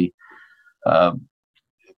 essentially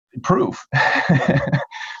proof,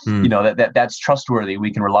 that's trustworthy.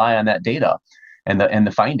 We can rely on that data and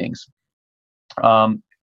the findings.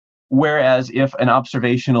 Whereas if an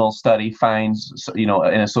observational study finds,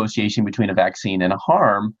 an association between a vaccine and a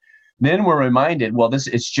harm, then we're reminded, well,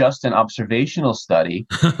 it's just an observational study,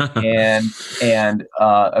 and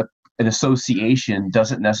an association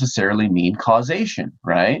doesn't necessarily mean causation,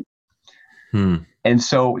 right? And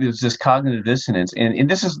so there's this cognitive dissonance, and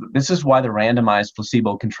this is why the randomized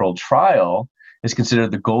placebo-controlled trial is considered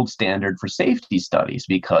the gold standard for safety studies,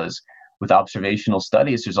 because with observational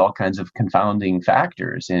studies, there's all kinds of confounding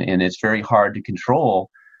factors, and it's very hard to control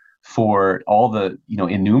for all the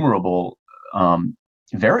innumerable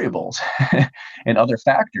variables and other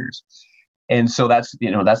factors. And so that's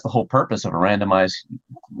the whole purpose of a randomized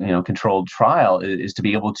controlled trial, is to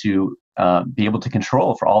be able to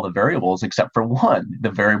control for all the variables except for one,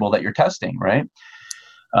 the variable that you're testing, right?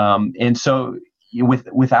 And so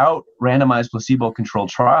without randomized placebo-controlled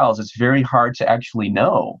trials, it's very hard to actually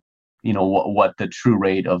know what the true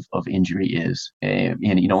rate of injury is. And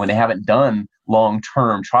when they haven't done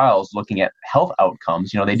long-term trials looking at health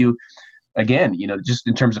outcomes, they do. Again, just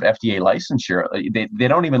in terms of FDA licensure, they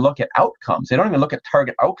don't even look at outcomes. They don't even look at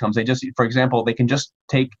target outcomes. They just, for example, they can just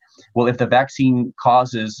take, well, if the vaccine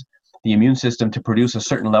causes the immune system to produce a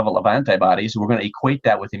certain level of antibodies, we're going to equate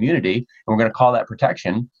that with immunity, and we're going to call that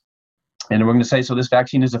protection. And we're going to say, so this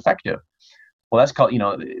vaccine is effective. Well, that's called,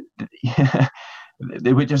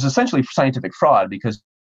 which is essentially scientific fraud, because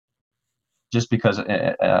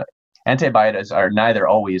antibodies are neither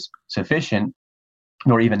always sufficient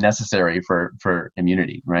nor even necessary for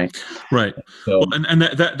immunity, right? Right. So, well, and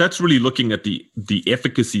that's really looking at the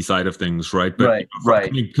efficacy side of things, right? But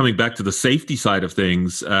right. Coming back to the safety side of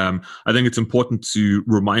things, I think it's important to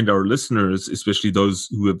remind our listeners, especially those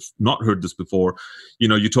who have not heard this before.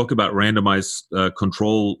 You talk about randomized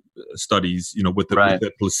control studies, with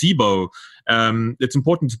the placebo. It's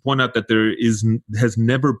important to point out that there has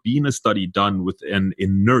never been a study done with an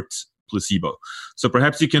inert placebo. So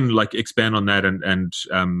perhaps you can expand on that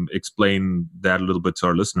and explain that a little bit to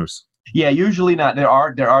our listeners. Yeah, usually not. There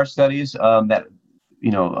are studies that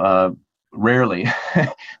rarely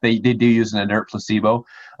they do use an inert placebo.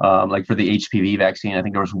 Like for the HPV vaccine, I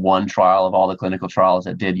think there was one trial of all the clinical trials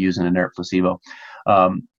that did use an inert placebo.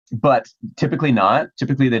 but typically not.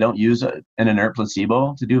 Typically, they don't use an inert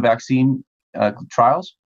placebo to do vaccine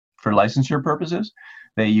trials for licensure purposes.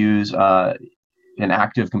 They use an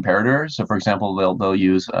active comparator. So, for example, they'll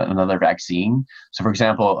use another vaccine. So, for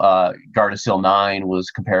example, Gardasil 9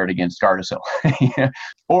 was compared against Gardasil,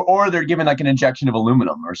 or they're given like an injection of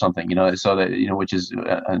aluminum or something, so that which is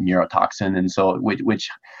a neurotoxin, and so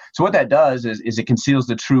so what that does is it conceals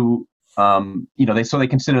the true. They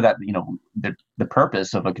consider that the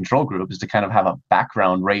purpose of a control group is to kind of have a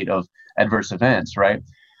background rate of adverse events, right?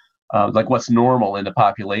 Like what's normal in the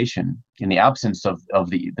population in the absence of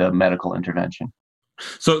the medical intervention.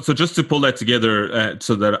 So just to pull that together,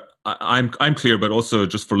 so that I'm clear, but also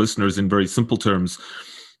just for listeners in very simple terms,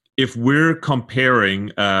 if we're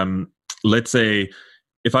comparing, let's say,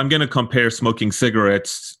 if I'm going to compare smoking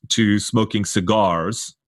cigarettes to smoking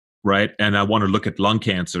cigars, right, and I want to look at lung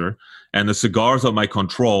cancer, and the cigars are my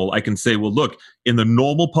control, I can say, well, look, in the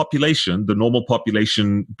normal population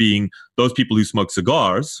being those people who smoke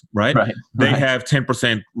cigars, right? They have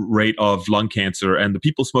 10% rate of lung cancer, and the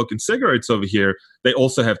people smoking cigarettes over here, they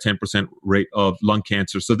also have 10% rate of lung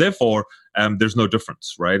cancer. So therefore, there's no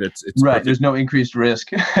difference, right? It's right. Perfect. There's no increased risk,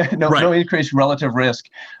 no increased relative risk,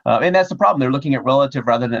 and that's the problem. They're looking at relative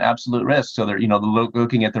rather than absolute risk. So they're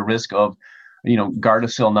looking at the risk of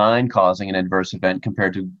Gardasil 9 causing an adverse event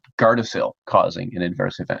compared to Gardasil causing an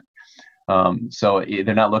adverse event. So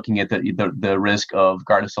they're not looking at the risk of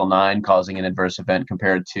Gardasil 9 causing an adverse event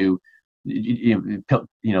compared to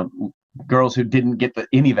girls who didn't get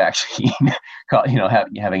any vaccine,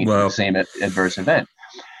 having the same adverse event.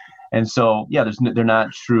 And so, they're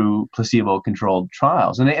not true placebo-controlled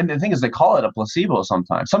trials. And the thing is, they call it a placebo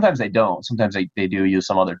sometimes. Sometimes they don't. Sometimes they do use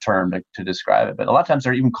some other term to describe it. But a lot of times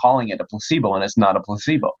they're even calling it a placebo, and it's not a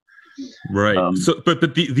placebo. Right.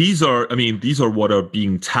 But these are what are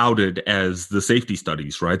being touted as the safety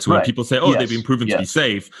studies, right? So when people say, they've been proven to be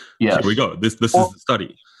safe, here we go. This is the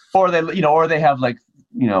study. Or they have like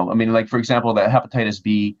for example, the hepatitis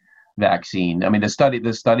B vaccine. I mean, the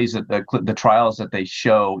studies that the trials that they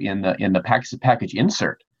show in the package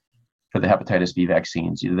insert for the hepatitis B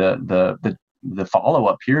vaccines, the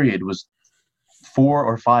follow-up period was 4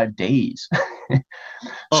 or 5 days.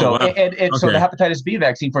 So the hepatitis B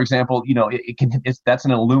vaccine, for example, that's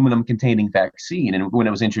an aluminum containing vaccine, and when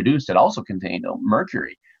it was introduced, it also contained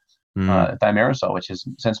mercury, thimerosal, which has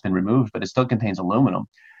since been removed, but it still contains aluminum.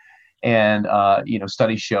 And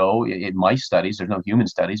studies show in mice studies, there's no human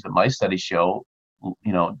studies, but mice studies show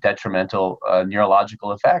detrimental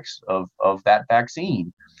neurological effects of that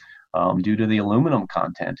vaccine due to the aluminum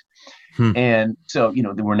content. And so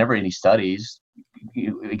there were never any studies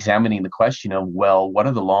examining the question of, well, what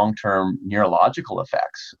are the long-term neurological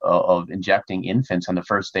effects of injecting infants on the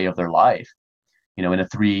first day of their life, in a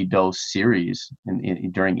 3-dose series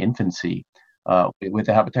during infancy. With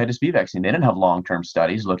the hepatitis B vaccine, they didn't have long-term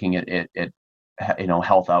studies looking at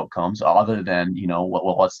health outcomes other than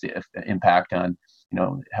what's the impact on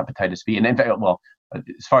hepatitis B. And in fact,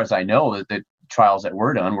 as far as I know, the trials that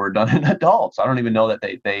were done in adults. I don't even know that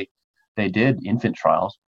they did infant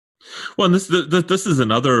trials. Well, and this is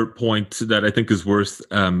another point that I think is worth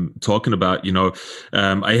talking about.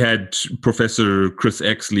 I had Professor Chris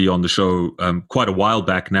Exley on the show quite a while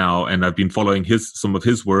back now, and I've been following some of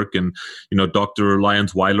his work. And Dr.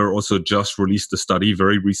 Lyons Weiler also just released a study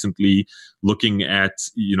very recently looking at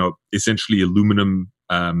essentially aluminum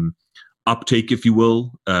uptake, if you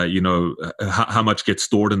will. How much gets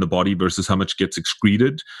stored in the body versus how much gets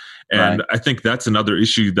excreted. And I think that's another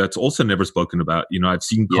issue that's also never spoken about. I've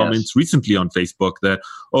seen comments recently on Facebook that,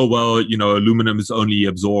 aluminum is only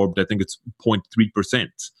absorbed, I think it's 0.3%.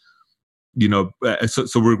 So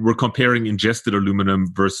we're comparing ingested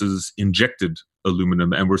aluminum versus injected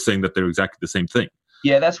aluminum, and we're saying that they're exactly the same thing.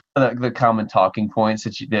 Yeah, that's one of the common talking points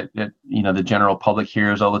that the general public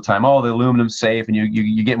hears all the time. Oh, the aluminum's safe, and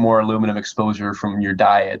you get more aluminum exposure from your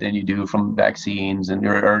diet than you do from vaccines, and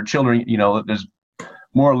or children. There's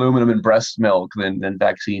more aluminum in breast milk than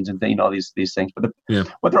vaccines, and these things. But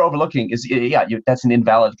what they're overlooking is that's an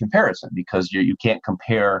invalid comparison, because you can't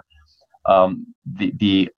compare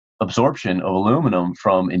the absorption of aluminum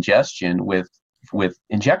from ingestion with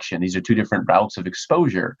injection. These are two different routes of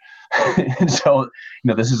exposure. And so,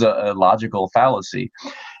 this is a logical fallacy.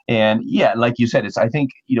 And like you said, I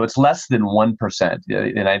think it's less than 1%.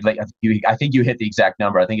 And I think you hit the exact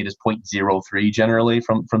number. I think it is 0.03 generally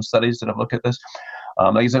from studies that have looked at this.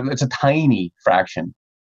 It's a tiny fraction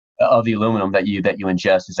of the aluminum that you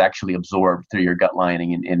ingest is actually absorbed through your gut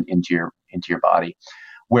lining and into your body.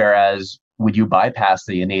 Whereas when you bypass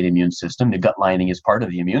the innate immune system, the gut lining is part of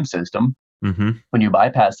the immune system. Mm-hmm. When you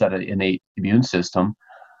bypass that innate immune system,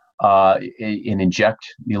 and inject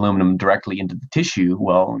the aluminum directly into the tissue,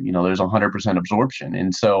 well, there's 100% absorption.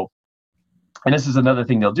 And this is another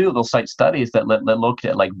thing they'll do. They'll cite studies that look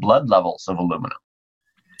at like blood levels of aluminum.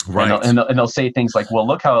 Right. And they'll say things like, well,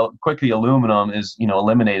 look how quickly aluminum is,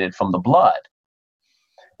 eliminated from the blood.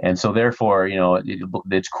 And so therefore,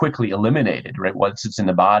 it's quickly eliminated, right? Once it's in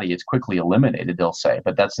the body, it's quickly eliminated, they'll say.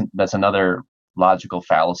 But that's another logical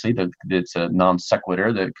fallacy. It's a non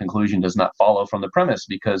sequitur. The conclusion does not follow from the premise,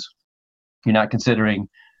 because you're not considering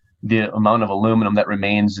the amount of aluminum that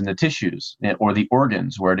remains in the tissues or the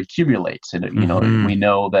organs where it accumulates. And, we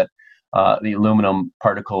know that the aluminum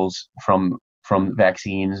particles from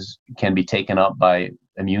vaccines can be taken up by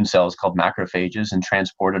immune cells called macrophages and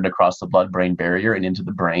transported across the blood-brain barrier and into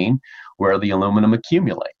the brain, where the aluminum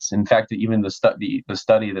accumulates. In fact, even the study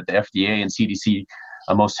that the FDA and CDC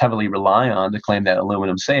most heavily rely on to claim that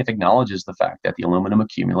aluminum's safe acknowledges the fact that the aluminum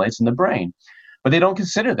accumulates in the brain. But they don't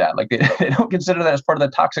consider that. Like they don't consider that as part of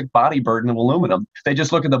the toxic body burden of aluminum. They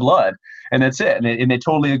just look at the blood, and that's it. And they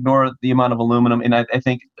totally ignore the amount of aluminum. And I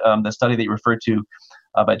think the study that you referred to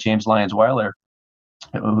by James Lyons Weiler,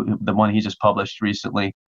 the one he just published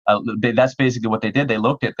recently, that's basically what they did. They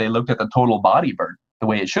looked at the total body burden, the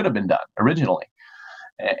way it should have been done originally,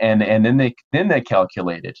 and then they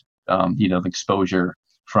calculated the exposure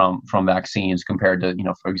from vaccines compared to,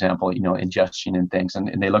 for example, ingestion and things,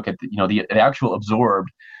 and they look at the actual absorbed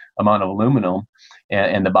amount of aluminum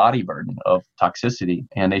and the body burden of toxicity,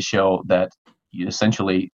 and they show that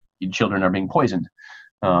essentially children are being poisoned.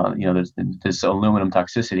 There's this aluminum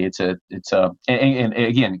toxicity. And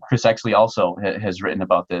again, Chris Exley also has written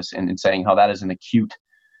about this and saying how that is an acute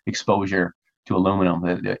exposure to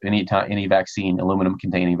aluminum. Any vaccine, aluminum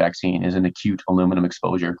containing vaccine, is an acute aluminum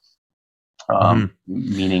exposure.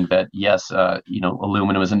 Meaning that, yes,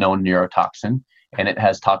 aluminum is a known neurotoxin, and it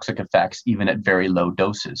has toxic effects even at very low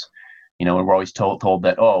doses. And we're always told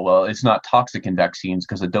that, oh, well, it's not toxic in vaccines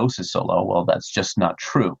because the dose is so low. Well, that's just not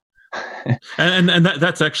true. and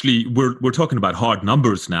that's actually, we're talking about hard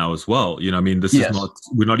numbers now as well. This is not,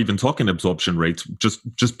 we're not even talking absorption rates,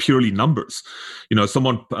 just purely numbers.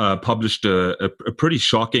 Someone published a pretty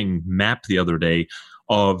shocking map the other day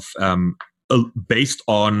of based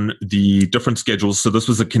on the different schedules. So this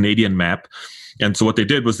was a Canadian map. And so what they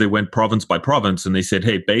did was they went province by province, and they said,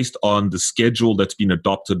 hey, based on the schedule that's been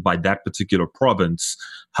adopted by that particular province,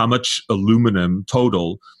 how much aluminum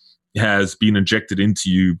total has been injected into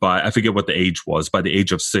you by, I forget what the age was, by the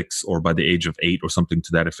age of 6 or by the age of 8 or something to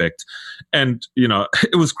that effect. And,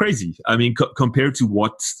 it was crazy. I mean, compared to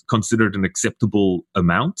what's considered an acceptable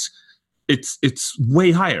amount, it's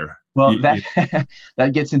way higher. Well,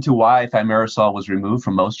 that gets into why thimerosal was removed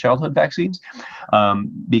from most childhood vaccines,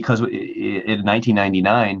 because in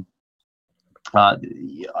 1999, up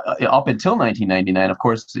until 1999, of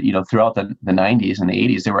course, throughout the 90s and the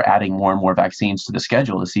 80s, they were adding more and more vaccines to the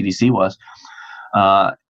schedule. The CDC was,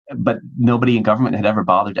 but nobody in government had ever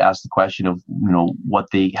bothered to ask the question of what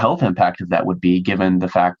the health impact of that would be, given the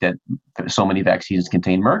fact that so many vaccines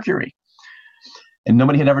contain mercury. And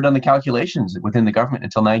nobody had ever done the calculations within the government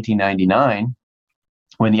until 1999,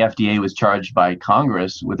 when the FDA was charged by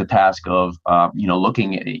Congress with the task of,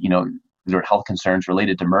 looking at, their health concerns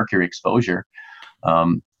related to mercury exposure,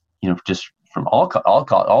 just from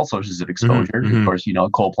all sources of exposure. Of course,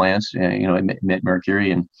 coal plants, emit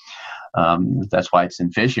mercury, and that's why it's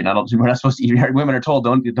in fish. We're not supposed to eat. Women are told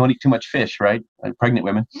don't eat too much fish, right? Like pregnant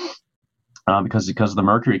women. Because of the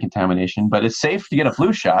mercury contamination, but it's safe to get a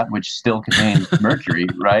flu shot, which still contains mercury,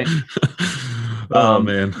 right?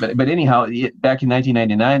 Man. But anyhow, back in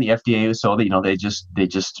 1999, the FDA, they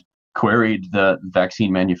just queried the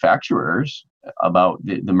vaccine manufacturers about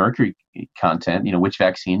the mercury content, which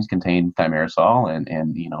vaccines contain thimerosal and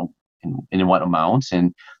in what amounts,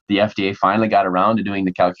 and the FDA finally got around to doing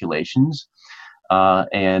the calculations,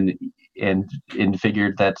 and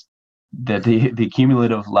figured that the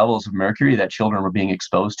cumulative levels of mercury that children were being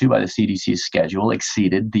exposed to by the CDC's schedule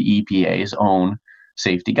exceeded the EPA's own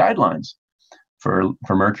safety guidelines for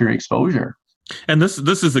mercury exposure. And this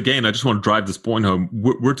is, again, I just want to drive this point home.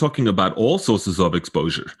 We're talking about all sources of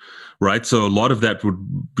exposure, right? So a lot of that would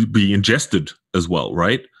be ingested as well,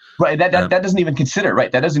 right? Right. That doesn't even consider,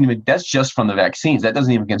 right? That's just from the vaccines. That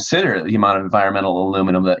doesn't even consider the amount of environmental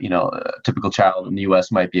aluminum that, a typical child in the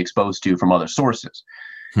U.S. might be exposed to from other sources.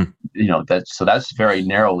 That's very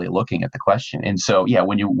narrowly looking at the question. And so, yeah,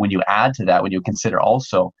 when you add to that, when you consider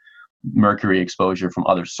also mercury exposure from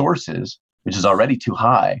other sources, which is already too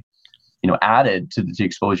high, added to the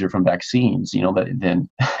exposure from vaccines, then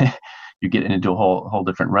you get into a whole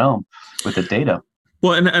different realm with the data.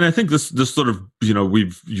 Well, and I think this sort of,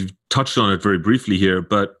 you've touched on it very briefly here,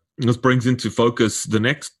 but This brings into focus the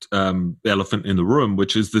next elephant in the room,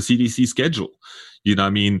 which is the CDC schedule. You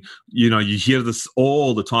hear this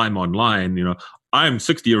all the time online. I'm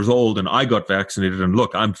 60 years old and I got vaccinated, and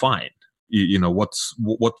look, I'm fine. What's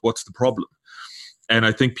the problem? And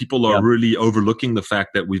I think people are really overlooking the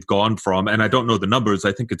fact that we've gone from, and I don't know the numbers,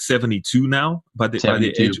 I think it's 72 now by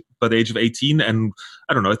the age of 18, and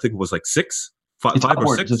I don't know, I think it was like five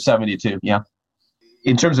or six. Of 72, yeah.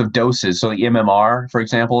 In terms of doses, so the MMR, for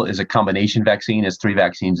example, is a combination vaccine. It's 3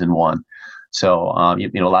 vaccines in one. So, a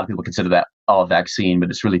lot of people consider that a vaccine, but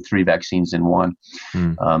it's really 3 vaccines in one.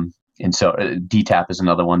 And so DTaP is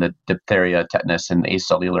another one, the diphtheria, tetanus, and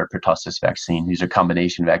acellular pertussis vaccine. These are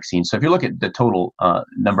combination vaccines. So if you look at the total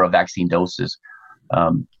number of vaccine doses, I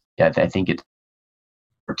think it's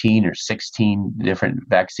 14 or 16 different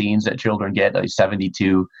vaccines that children get,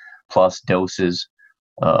 72 plus doses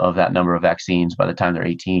of that number of vaccines by the time they're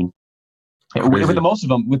 18. With most of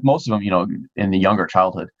them, in the younger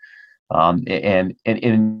childhood, and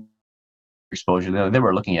in exposure, they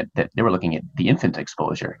were looking at the infant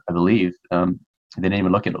exposure, I believe. They didn't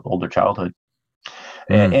even look at older childhood,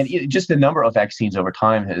 and just the number of vaccines over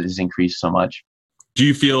time has increased so much. Do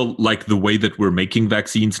you feel like the way that we're making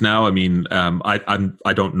vaccines now? I mean,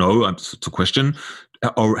 I don't know. It's a question.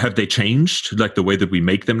 Or have they changed? Like the way that we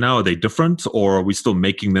make them now, are they different, or are we still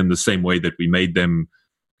making them the same way that we made them,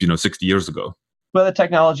 60 years ago? Well, the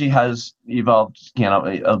technology has evolved,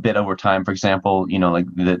 a bit over time. For example, like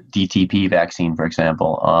the DTP vaccine, for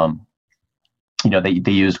example,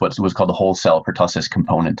 they used what's called the whole cell pertussis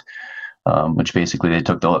component, which basically they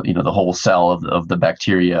took the whole cell of the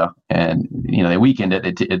bacteria and they weakened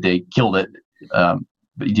it. They killed it,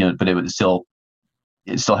 but it was still.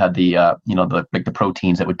 It still had the the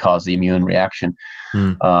proteins that would cause the immune reaction,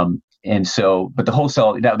 and so. But the whole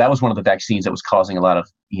cell that was one of the vaccines that was causing a lot of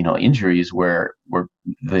injuries, where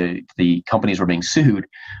the companies were being sued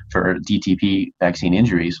for DTP vaccine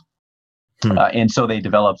injuries, and so they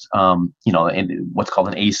developed what's called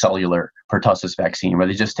an acellular pertussis vaccine, where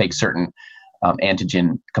they just take certain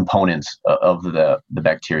antigen components of the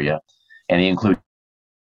bacteria, and they include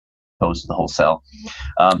those the whole cell.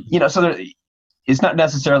 So it's not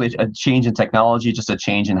necessarily a change in technology, just a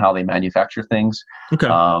change in how they manufacture things. Okay.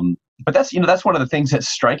 But that's one of the things that's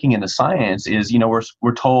striking in the science is,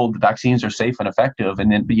 we're told vaccines are safe and effective.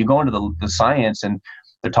 And then but you go into the science and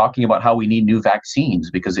they're talking about how we need new vaccines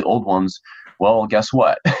because the old ones, well, guess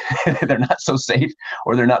what? They're not so safe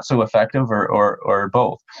or they're not so effective or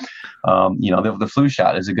both. The flu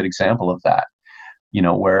shot is a good example of that.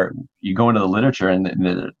 Where you go into the literature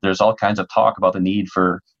and there's all kinds of talk about the need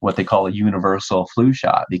for what they call a universal flu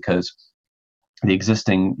shot because the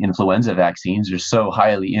existing influenza vaccines are so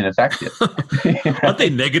highly ineffective. Aren't they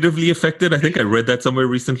negatively affected? I think I read that somewhere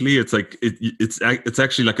recently. It's like it's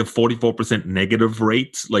actually like a 44% negative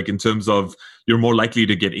rate, like in terms of you're more likely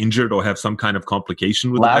to get injured or have some kind of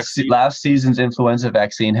complication with the vaccine. Last season's influenza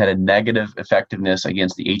vaccine had a negative effectiveness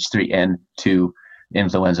against the H3N2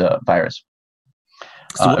 influenza virus.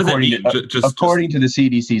 So what does that mean? According to the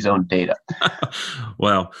CDC's own data.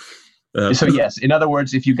 Wow. So yes, in other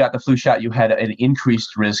words, if you got the flu shot, you had an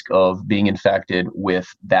increased risk of being infected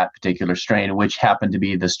with that particular strain, which happened to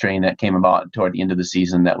be the strain that came about toward the end of the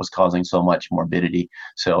season that was causing so much morbidity.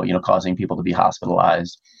 So, causing people to be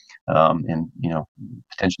hospitalized and,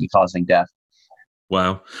 potentially causing death.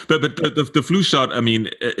 Wow. But the flu shot, I mean,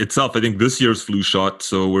 itself, I think this year's flu shot,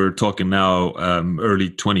 so we're talking now early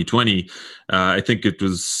 2020, I think it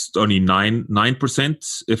was only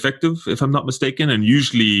 9% effective, if I'm not mistaken. And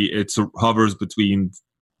usually it hovers between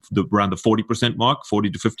around the 40% mark, 40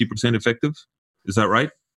 to 50% effective. Is that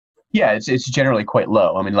right? Yeah, it's generally quite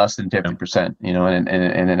low. I mean, less than 50%, in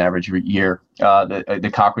an average year. The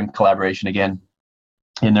Cochrane collaboration, again,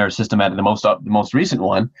 in their systematic, the most recent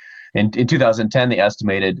one, in 2010, they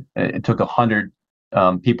estimated it took 100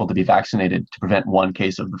 people to be vaccinated to prevent one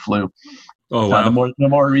case of the flu. Oh, wow. The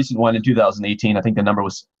more recent one in 2018, I think the number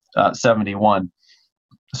was 71.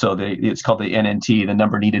 So it's called the NNT, the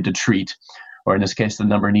number needed to treat, or in this case, the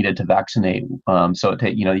number needed to vaccinate. So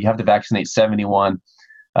you have to vaccinate 71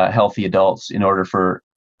 healthy adults in order for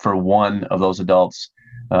one of those adults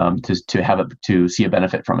to see a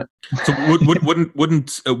benefit from it. So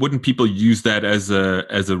wouldn't people use that as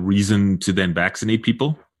a reason to then vaccinate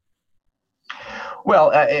people? Well,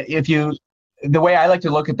 the way I like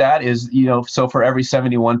to look at that is, so for every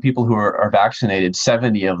 71 people who are vaccinated,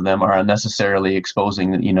 70 of them are unnecessarily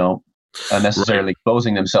exposing themselves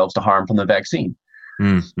to harm from the vaccine.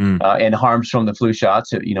 And harms from the flu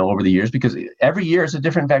shots, over the years, because every year is a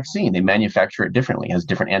different vaccine. They manufacture it differently, has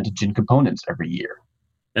different antigen components every year.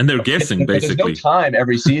 And they're guessing, But there's no basically. time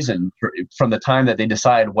every season from the time that they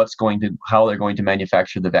decide how they're going to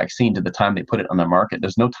manufacture the vaccine to the time they put it on the market.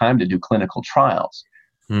 There's no time to do clinical trials.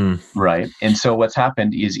 Right. And so what's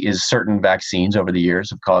happened is certain vaccines over the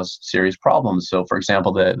years have caused serious problems. So, for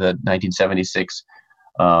example, the 1976,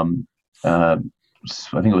 I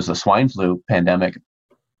think it was the swine flu pandemic,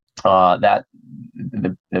 that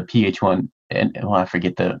the PH1, and I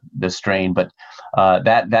forget the strain, but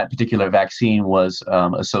that particular vaccine was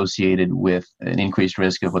associated with an increased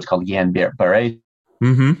risk of what's called Guillain-Barré,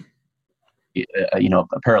 a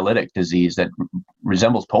paralytic disease that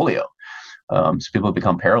resembles polio. So people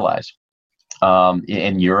become paralyzed.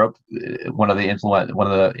 In Europe, one of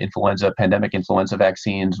the pandemic influenza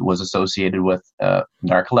vaccines was associated with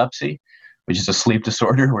narcolepsy, which is a sleep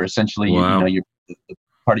disorder where essentially you're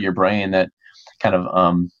part of your brain that kind of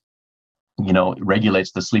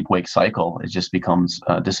regulates the sleep-wake cycle. It just becomes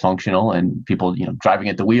dysfunctional, and people driving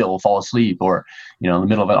at the wheel will fall asleep, or in the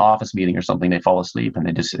middle of an office meeting or something, they fall asleep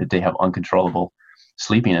and they have uncontrollable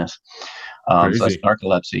sleepiness. So that's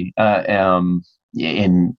narcolepsy.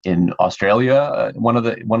 In Australia, one of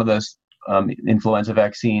the influenza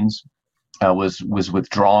vaccines was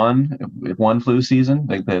withdrawn with one flu season.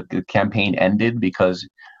 The campaign ended because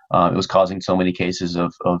it was causing so many cases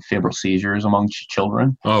of febrile seizures among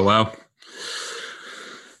children. Oh wow!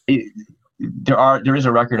 There is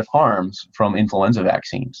a record of harms from influenza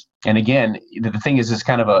vaccines, and again, the thing is, it's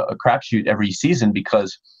kind of a crapshoot every season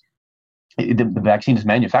because the vaccine is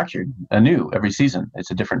manufactured anew every season.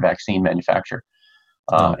 It's a different vaccine manufacturer.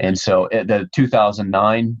 And so the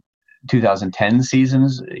 2009, 2010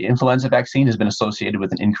 season's influenza vaccine has been associated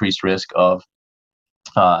with an increased risk of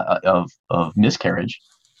miscarriage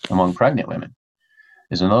among pregnant women.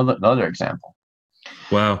 Is another example.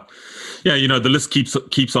 Wow. Yeah, the list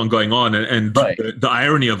keeps on going on. And right. the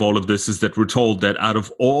irony of all of this is that we're told that out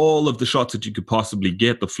of all of the shots that you could possibly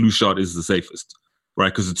get, the flu shot is the safest,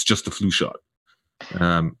 right? Because it's just a flu shot.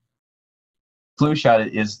 Flu shot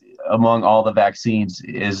is, among all the vaccines,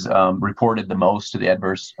 is reported the most to the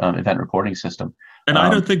adverse event reporting system. And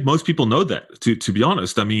I don't think most people know that, to be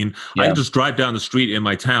honest. I mean, I can just drive down the street in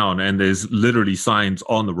my town and there's literally signs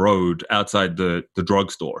on the road outside the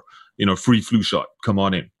drugstore, free flu shot, come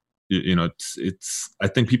on in. It's I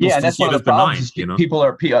think people still see it as benign. People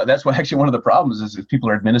are, that's what actually one of the problems is people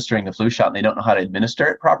are administering the flu shot and they don't know how to administer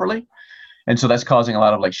it properly. And so that's causing a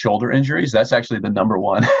lot of shoulder injuries. That's actually the number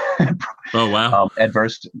one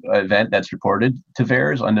adverse event that's reported to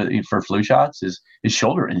VAERS for flu shots is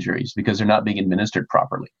shoulder injuries because they're not being administered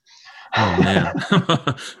properly. Oh man,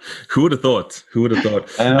 who would have thought?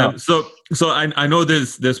 I know. So I know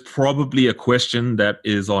there's probably a question that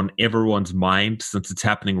is on everyone's mind since it's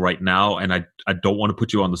happening right now, and I don't want to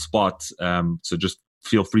put you on the spot. So just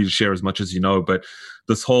feel free to share as much as you know. But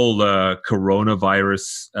this whole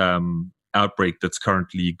coronavirus outbreak that's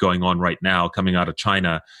currently going on right now, coming out of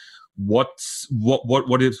China, what's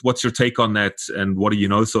your take on that, and what do you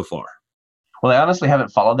know so far? Well, I honestly haven't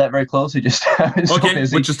followed that very closely. Just so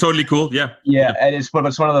busy. Which is totally cool. Yeah. And it's one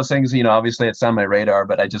of those things. Obviously it's on my radar,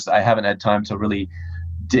 but I haven't had time to really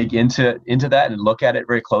dig into that and look at it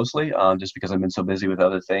very closely. Just because I've been so busy with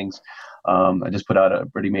other things. I just put out a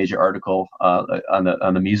pretty major article on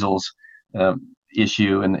the measles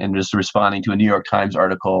issue and just responding to a New York Times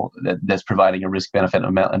article that's providing a risk benefit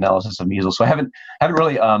analysis of measles. So I haven't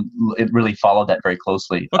really followed that very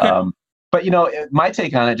closely. Okay. But my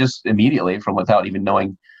take on it, just immediately from without even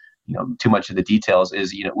knowing too much of the details,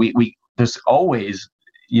 is we there's always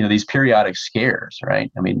these periodic scares, right?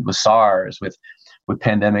 I mean, with SARS, with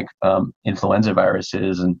pandemic influenza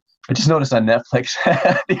viruses, and I just noticed on Netflix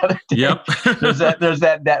the other day. Yep. there's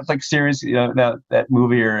that Netflix series, that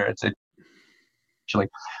movie, or it's actually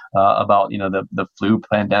about the flu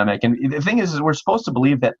pandemic. And the thing is we're supposed to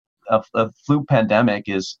believe that a flu pandemic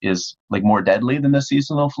is more deadly than the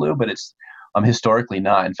seasonal flu, but it's historically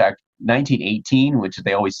not. In fact, 1918, which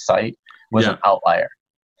they always cite, was an outlier.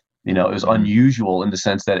 It was unusual in the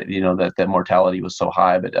sense that that mortality was so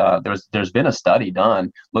high. But there's been a study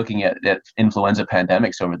done looking at influenza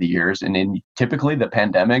pandemics over the years, and typically the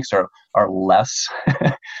pandemics are less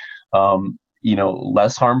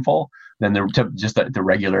less harmful than the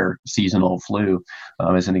regular seasonal flu,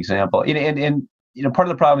 as an example. And part of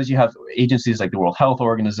the problem is you have agencies like the World Health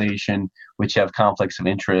Organization, which have conflicts of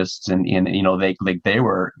interests, and they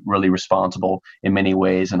were really responsible in many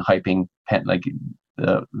ways in hyping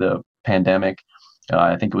the pandemic.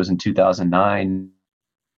 I think it was in 2009.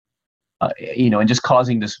 And just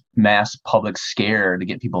causing this mass public scare to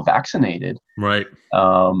get people vaccinated. Right.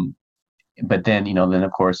 but then, then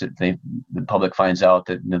of course the public finds out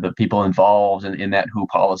that the people involved in that WHO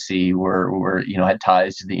policy were had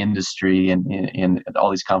ties to the industry and all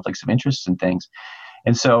these conflicts of interest and things.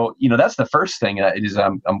 And so, that's the first thing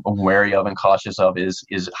I'm wary of and cautious of is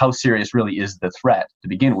how serious really is the threat to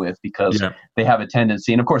begin with, because they have a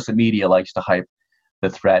tendency, and of course the media likes to hype the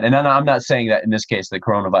threat. And I'm not saying that in this case the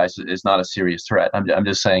coronavirus is not a serious threat. I'm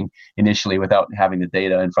just saying initially, without having the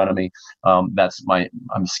data in front of me,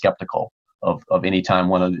 I'm skeptical of any time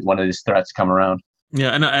one of these threats come around.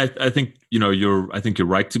 Yeah, and I think you're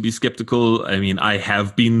right to be skeptical. I mean, I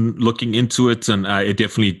have been looking into it, and I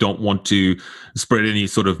definitely don't want to spread any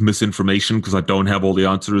sort of misinformation because I don't have all the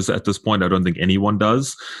answers at this point. I don't think anyone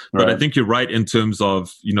does. But I think you're right in terms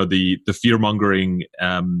of the fear mongering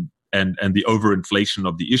and the overinflation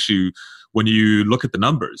of the issue. When you look at the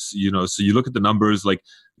numbers, so you look at the numbers like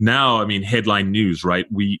now. I mean, headline news, right?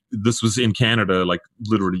 This was in Canada, like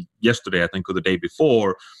literally yesterday, I think, or the day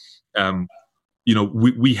before.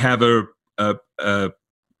 We have a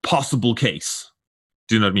possible case.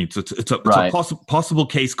 Do you know what I mean? So it's a possible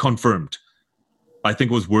case confirmed. I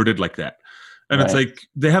think it was worded like that. And it's like,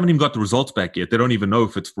 they haven't even got the results back yet. They don't even know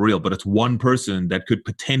if it's for real, but it's one person that could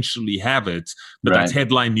potentially have it. But that's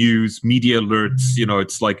headline news, media alerts.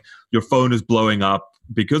 It's like your phone is blowing up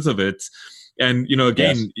because of it. And,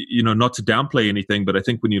 again, not to downplay anything, but I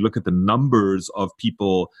think when you look at the numbers of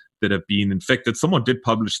people that have been infected, someone did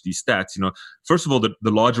publish these stats. First of all, the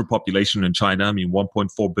larger population in China, I mean,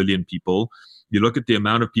 1.4 billion people. You look at the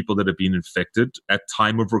amount of people that have been infected at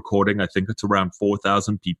time of recording, I think it's around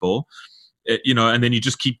 4,000 people. And then you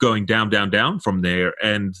just keep going down, down, down from there.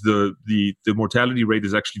 And the mortality rate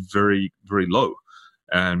is actually very, very low.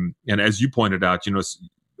 And as you pointed out,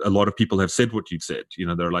 a lot of people have said what you've said.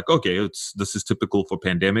 They're like, okay, this is typical for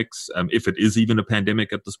pandemics, if it is even a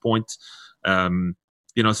pandemic at this point.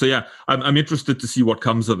 So yeah, I'm interested to see what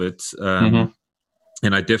comes of it.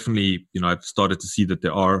 And I definitely, I've started to see that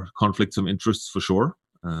there are conflicts of interest for sure.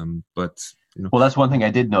 But well, that's one thing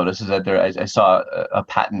I did notice is that I saw a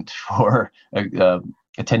patent for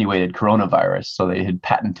attenuated coronavirus. So they had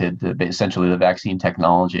patented essentially the vaccine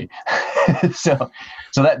technology. so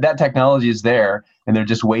that technology is there, and they're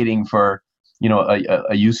just waiting for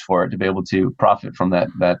a use for it to be able to profit from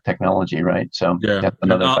that technology, right? So that's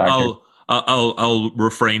another factor. I'll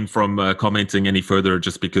refrain from commenting any further,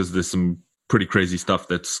 just because there's some pretty crazy stuff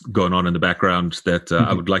that's going on in the background that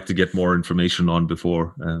I would like to get more information on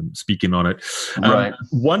before speaking on it.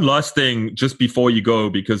 One last thing just before you go,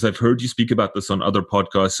 because I've heard you speak about this on other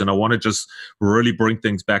podcasts, and I want to just really bring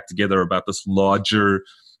things back together about this larger,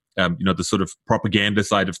 the sort of propaganda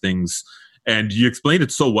side of things. And you explained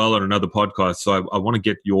it so well on another podcast, so I want to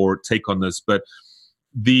get your take on this. But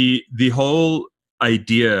the whole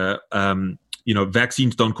idea,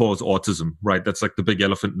 vaccines don't cause autism, right? That's like the big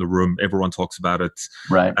elephant in the room. Everyone talks about it.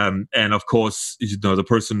 Right. And of course, the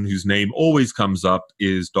person whose name always comes up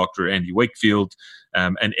is Dr. Andy Wakefield.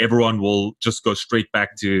 And everyone will just go straight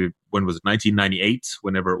back to, when was it, 1998,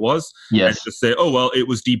 whenever it was. Yes. And just say, oh, well, it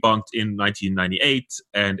was debunked in 1998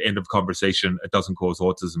 and end of conversation. It doesn't cause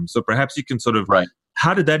autism. So perhaps you can sort of,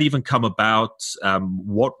 how did that even come about?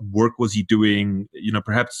 What work was he doing?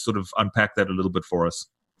 Perhaps sort of unpack that a little bit for us.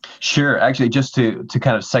 Sure. Actually, just to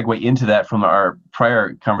kind of segue into that from our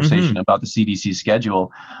prior conversation about the CDC schedule,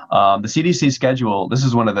 the CDC schedule, this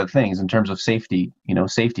is one of the things in terms of safety,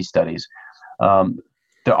 safety studies.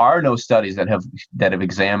 There are no studies that have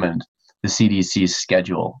examined the CDC's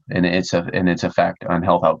schedule and its effect on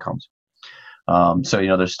health outcomes.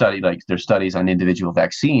 There's studies on individual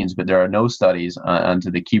vaccines, but there are no studies onto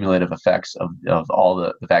the cumulative effects of all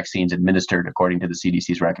the vaccines administered according to the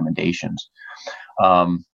CDC's recommendations.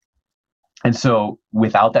 And so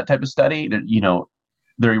without that type of study,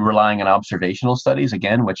 they're relying on observational studies,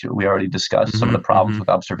 again, which we already discussed, some of the problems with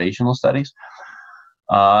observational studies.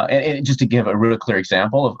 And just to give a really clear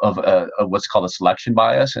example of what's called a selection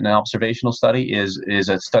bias in an observational study is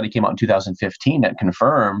a study came out in 2015 that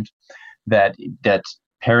confirmed that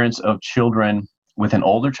parents of children with an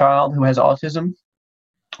older child who has autism,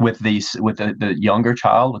 with the younger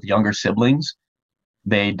child with younger siblings,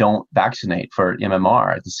 they don't vaccinate for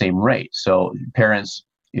MMR at the same rate. So parents,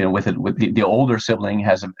 with the older sibling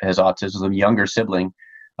has autism, the younger sibling,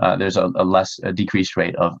 there's a decreased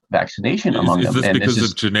rate of vaccination among them. Is this because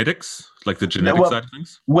of genetics, like the genetic side of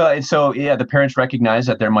things? Well, so the parents recognize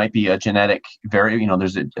that there might be a genetic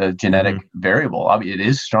there's a genetic variable. I mean, it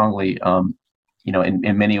is strongly,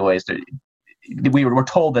 in many ways, we're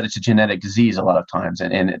told that it's a genetic disease a lot of times,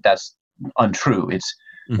 and that's untrue.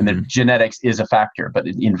 And the genetics is a factor, but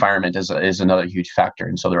the environment is another huge factor.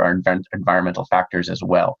 And so there are environmental factors as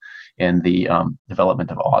well in the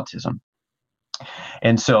development of autism.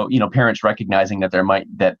 And so, parents recognizing that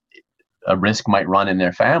that a risk might run in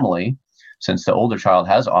their family, since the older child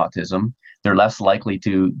has autism, they're less likely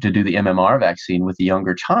to do the MMR vaccine with the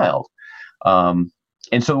younger child.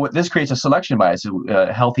 And so this creates a selection bias,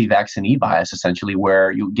 a healthy vaccinee bias, essentially,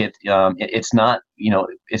 where you get, you can't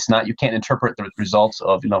interpret the results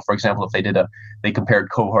of, for example, if they compared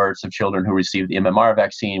cohorts of children who received the MMR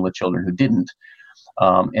vaccine with children who didn't,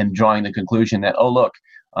 and drawing the conclusion that,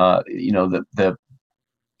 the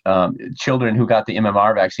children who got the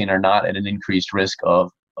MMR vaccine are not at an increased risk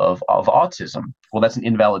of autism. Well, that's an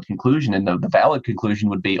invalid conclusion. And the valid conclusion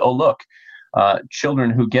would be,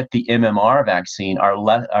 children who get the MMR vaccine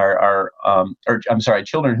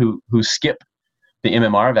children who skip the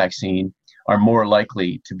MMR vaccine are more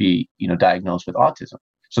likely to be, diagnosed with autism.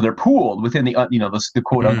 So they're pooled within the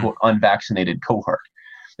quote unquote unvaccinated cohort.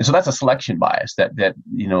 And so that's a selection bias that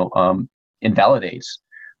invalidates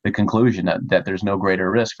the conclusion that there's no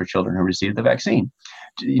greater risk for children who receive the vaccine.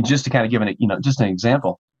 Just to kind of give just an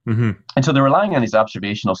example. And so they're relying on these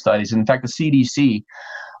observational studies. And in fact, the CDC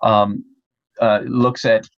looks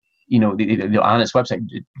at, on its website,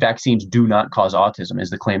 vaccines do not cause autism is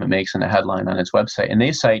the claim it makes in the headline on its website. And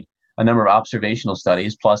they cite a number of observational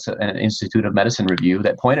studies plus an Institute of Medicine review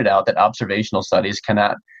that pointed out that observational studies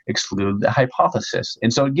cannot exclude the hypothesis.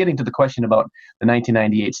 And so getting to the question about the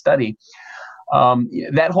 1998 study,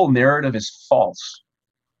 that whole narrative is false.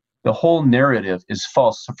 The whole narrative is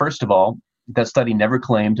false. So first of all, that study never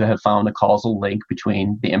claimed to have found a causal link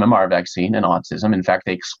between the MMR vaccine and autism. In fact,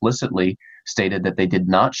 they explicitly stated that they did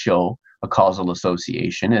not show a causal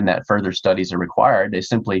association and that further studies are required. They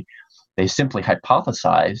simply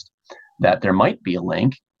hypothesized that there might be a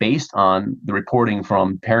link based on the reporting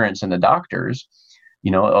from parents and the doctors,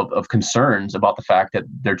 of concerns about the fact that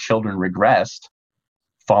their children regressed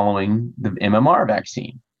following the MMR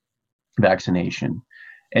vaccination.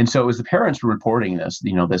 And so as the parents were reporting this,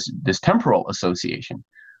 this temporal association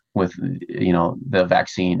with, the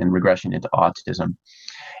vaccine and regression into autism.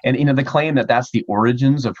 And, the claim that that's the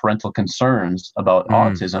origins of parental concerns about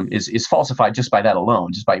autism is falsified just by that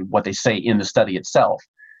alone, just by what they say in the study itself,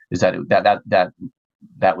 is that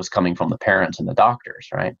was coming from the parents and the doctors,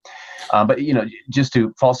 right? But, just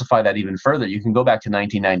to falsify that even further, you can go back to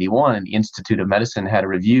 1991, and the Institute of Medicine had a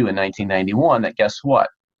review in 1991 that, guess what,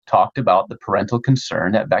 talked about the parental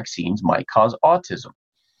concern that vaccines might cause autism.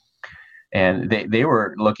 And they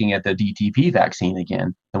were looking at the DTP vaccine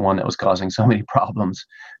again, the one that was causing so many problems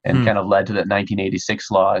and kind of led to that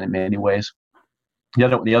 1986 law in many ways. The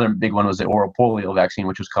other big one was the oral polio vaccine,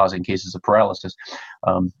 which was causing cases of paralysis.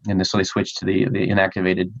 So they switched to the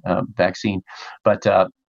inactivated vaccine. But so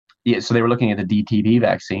they were looking at the DTP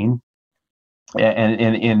vaccine.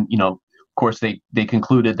 And of course, they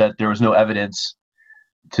concluded that there was no evidence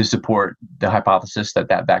to support the hypothesis that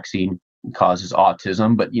vaccine causes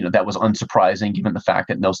autism, but that was unsurprising given the fact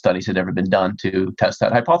that no studies had ever been done to test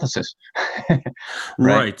that hypothesis.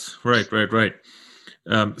 Right. So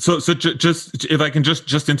just if I can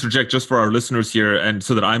just interject just for our listeners here, and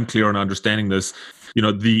so that I'm clear on understanding this,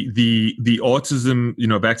 the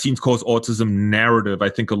autism, vaccines cause autism narrative. I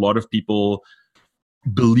think a lot of people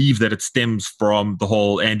believe that it stems from the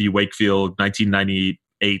whole Andy Wakefield 1998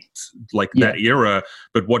 that era,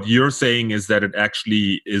 but what you're saying is that it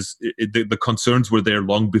actually is the concerns were there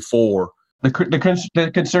long before. The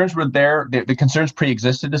concerns were there. The concerns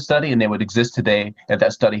pre-existed the study, and they would exist today if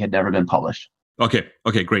that study had never been published. Okay,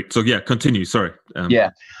 great. So continue. Sorry.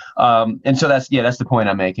 And so that's the point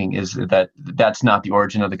I'm making, is that that's not the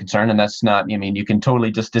origin of the concern, and that's not. You can totally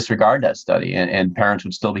just disregard that study, and parents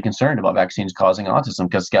would still be concerned about vaccines causing autism,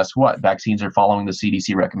 because guess what? Vaccines are following the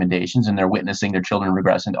CDC recommendations, and they're witnessing their children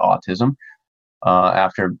regress into autism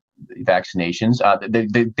after vaccinations.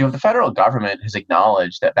 The federal government has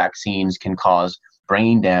acknowledged that vaccines can cause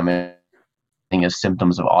brain damage as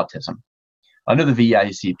symptoms of autism. Under the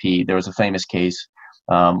VICP, there was a famous case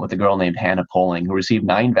with a girl named Hannah Poling who received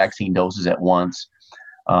 9 vaccine doses at once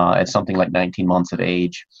at something like 19 months of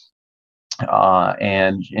age.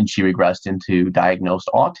 And she regressed into diagnosed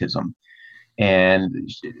autism.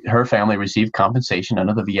 And her family received compensation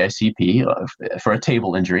under the VICP for a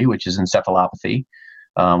table injury, which is encephalopathy,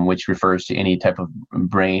 which refers to any type of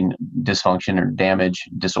brain dysfunction or damage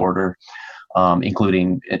disorder,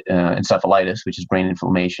 including encephalitis, which is brain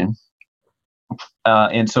inflammation.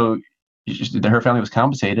 And so her family was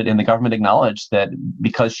compensated, and the government acknowledged that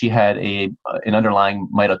because she had an underlying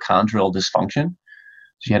mitochondrial dysfunction,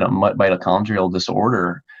 she had a mitochondrial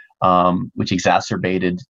disorder, which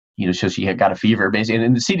exacerbated, so she had got a fever basically.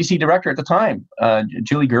 And the CDC director at the time,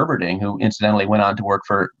 Julie Gerberding, who incidentally went on to work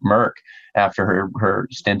for Merck after her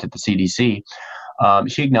stint at the CDC,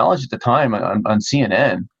 she acknowledged at the time on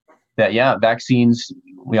CNN that, vaccines,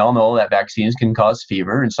 we all know that vaccines can cause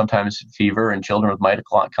fever, and sometimes fever in children with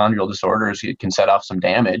mitochondrial disorders can set off some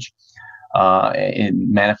damage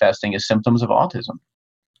in manifesting as symptoms of autism.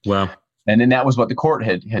 Wow. And then that was what the court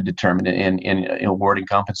had determined in awarding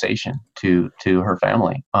compensation to her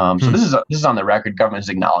family. So this is on the record. Government has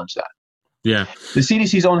acknowledged that. Yeah. The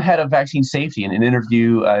CDC's own head of vaccine safety, in an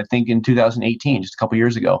interview, I think in 2018, just a couple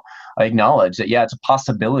years ago, acknowledged that, it's a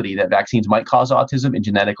possibility that vaccines might cause autism in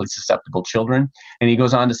genetically susceptible children. And he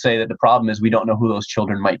goes on to say that the problem is we don't know who those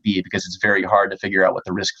children might be because it's very hard to figure out what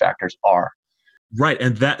the risk factors are. Right.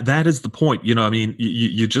 And that is the point.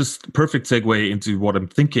 You just perfect segue into what I'm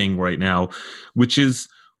thinking right now, which is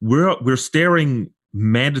we're staring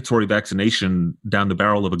mandatory vaccination down the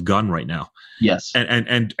barrel of a gun right now. Yes.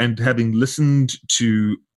 And having listened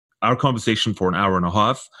to our conversation for an hour and a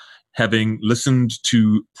half, having listened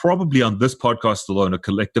to probably on this podcast alone, a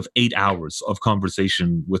collective 8 hours of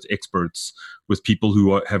conversation with experts, with people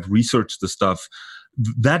who have researched the stuff,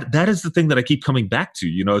 that is the thing that I keep coming back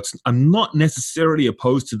to. I'm not necessarily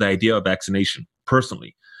opposed to the idea of vaccination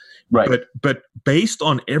personally. Right. But based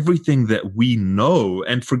on everything that we know,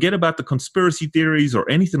 and forget about the conspiracy theories or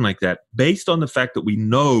anything like that, based on the fact that we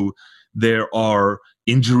know there are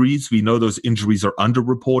injuries, we know those injuries are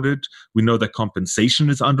underreported, we know that compensation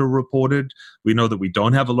is underreported, we know that we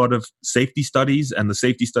don't have a lot of safety studies, and the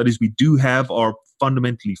safety studies we do have are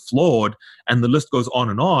fundamentally flawed, and the list goes on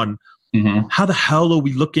and on. Mm-hmm. How the hell are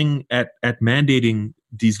we looking at mandating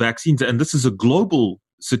these vaccines? And this is a global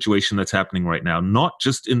situation that's happening right now, not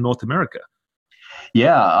just in North America.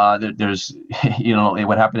 Yeah, there's,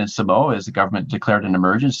 what happened in Samoa is the government declared an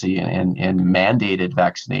emergency and mandated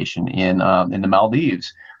vaccination in the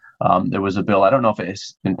Maldives. There was a bill, I don't know if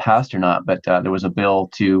it's been passed or not, but there was a bill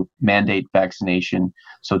to mandate vaccination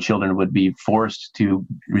so children would be forced to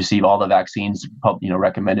receive all the vaccines,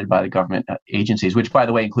 recommended by the government agencies, which, by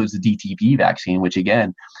the way, includes the DTP vaccine, which,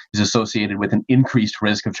 again, is associated with an increased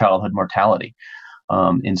risk of childhood mortality.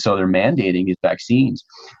 And so they're mandating these vaccines.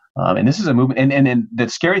 And this is a movement. And the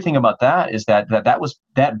scary thing about that is that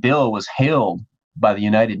bill was hailed by the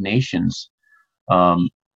United Nations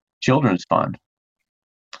Children's Fund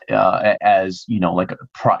as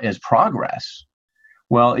as progress.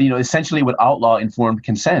 Well, essentially it would outlaw informed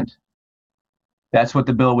consent. That's what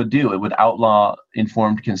the bill would do. It would outlaw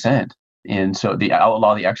informed consent, and so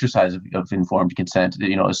outlaw the exercise of informed consent.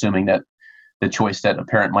 Assuming that the choice that a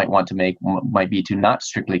parent might want to make might be to not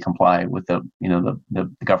strictly comply with the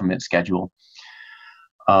government schedule.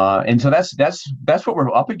 And so that's what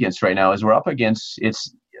we're up against right now. We're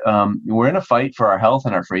in a fight for our health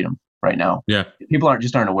and our freedom right now. Yeah. People aren't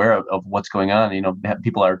aware of what's going on.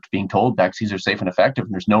 People are being told vaccines are safe and effective,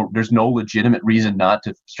 and there's no legitimate reason not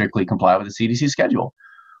to strictly comply with the CDC schedule.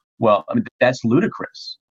 Well, that's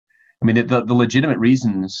ludicrous. The legitimate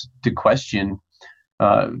reasons to question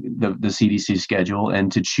the CDC schedule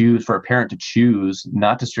and to choose for a parent to choose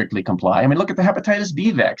not to strictly comply. Look at the hepatitis B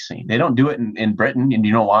vaccine. They don't do it in Britain, and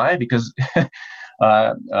you know why? Because, I'm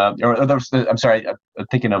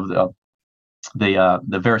thinking of the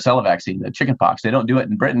varicella vaccine, the chickenpox. They don't do it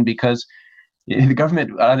in Britain because the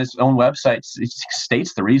government on its own website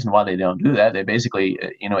states the reason why they don't do that. They basically,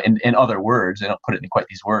 in other words, they don't put it in quite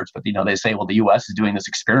these words, but they say, well, the U.S. is doing this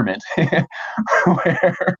experiment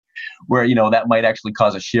where that might actually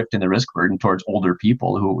cause a shift in the risk burden towards older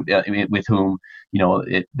people with whom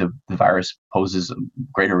the virus poses a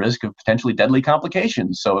greater risk of potentially deadly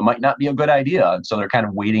complications. So it might not be a good idea. And so they're kind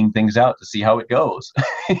of waiting things out to see how it goes.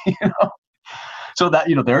 So that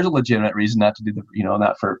there's a legitimate reason not to do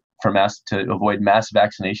not for to avoid mass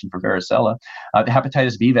vaccination for varicella. The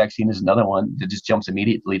hepatitis B vaccine is another one that just jumps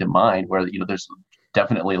immediately to mind, where there's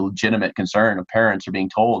definitely a legitimate concern of parents are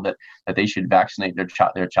being told that they should vaccinate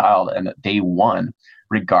their child and at day one,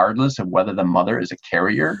 regardless of whether the mother is a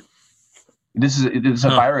carrier. This is a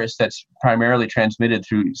virus that's primarily transmitted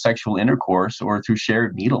through sexual intercourse or through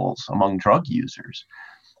shared needles among drug users.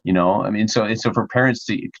 So for parents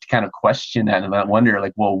to kind of question that and wonder,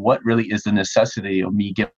 well, what really is the necessity of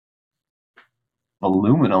me giving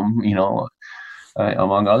aluminum,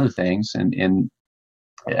 among other things, and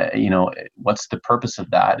what's the purpose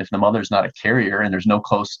of that? If the mother's not a carrier and there's no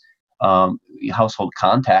close household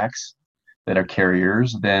contacts that are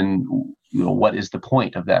carriers, then what is the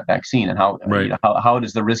point of that vaccine, and how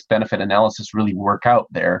does the risk benefit analysis really work out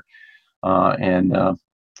there?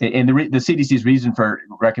 And the CDC's reason for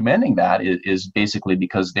recommending that is basically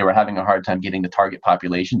because they were having a hard time getting the target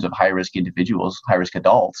populations of high-risk individuals, high-risk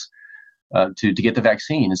adults, to get the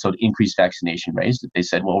vaccine. And so to increase vaccination rates, they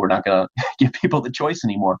said, well, we're not going to give people the choice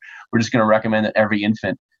anymore. We're just going to recommend that every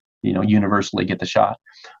infant, universally get the shot.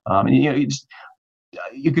 And,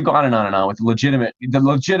 you could go on and on and on with the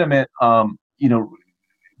legitimate,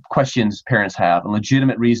 questions parents have and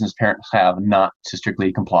legitimate reasons parents have not to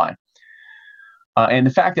strictly comply. And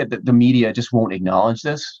the fact that the media just won't acknowledge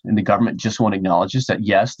this and the government just won't acknowledge this, that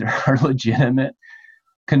yes, there are legitimate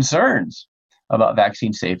concerns about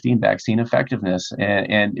vaccine safety and vaccine effectiveness.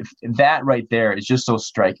 And if that right there is just so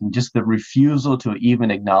striking, just the refusal to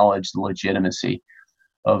even acknowledge the legitimacy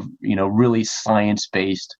of, really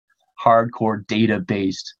science-based, hardcore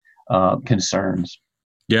data-based concerns.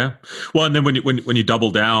 Yeah. Well, and then when you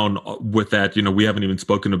double down with that, we haven't even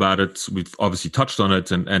spoken about it. We've obviously touched on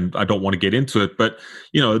it, and I don't want to get into it, but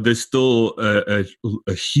there's still a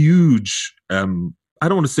huge. I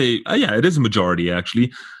don't want to say, it is a majority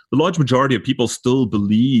actually. The large majority of people still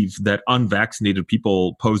believe that unvaccinated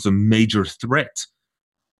people pose a major threat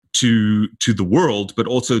to the world, but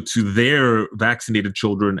also to their vaccinated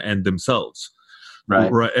children and themselves.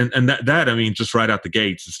 Right. And that I mean, just right out the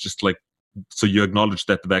gates, it's just like, so you acknowledge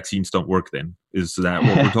that the vaccines don't work then? Is that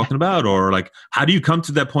what we're talking about? Or like, how do you come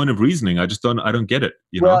to that point of reasoning? I don't get it.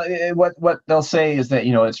 Well, what they'll say is that,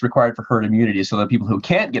 it's required for herd immunity. So the people who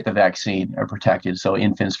can't get the vaccine are protected. So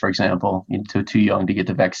infants, for example, too young to get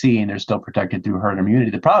the vaccine, they're still protected through herd immunity.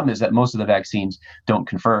 The problem is that most of the vaccines don't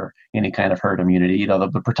confer any kind of herd immunity.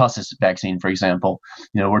 The pertussis vaccine, for example,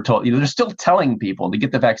 we're told, they're still telling people to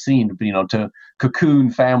get the vaccine, to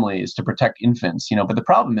cocoon families, to protect infants, but the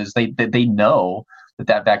problem is they know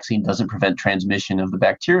that vaccine doesn't prevent transmission of the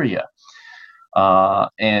bacteria.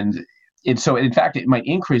 And so, in fact, it might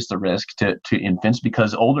increase the risk to infants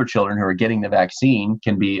because older children who are getting the vaccine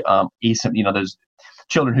can be those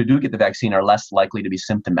children who do get the vaccine are less likely to be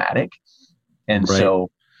symptomatic. And right. So,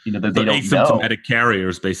 they don't asymptomatic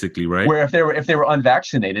carriers, basically, right? Where if they were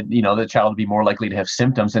unvaccinated, the child would be more likely to have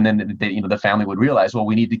symptoms, and then the family would realize, well,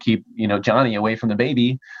 we need to keep Johnny away from the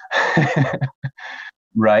baby.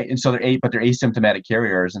 Right. And so they're asymptomatic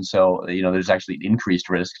carriers. And so, there's actually increased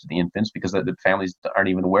risk to the infants because the families aren't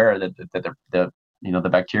even aware that the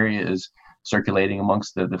bacteria is circulating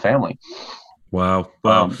amongst the family. Wow.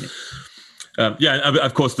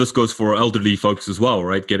 Of course, this goes for elderly folks as well,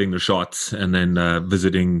 right? Getting their shots and then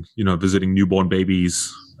visiting newborn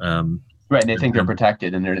babies. Right. And they think they're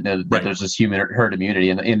protected and right. There's this human herd immunity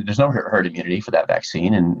and there's no herd immunity for that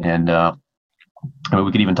vaccine. And I mean,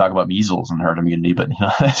 we could even talk about measles and herd immunity, but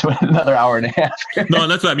that's another hour and a half. No,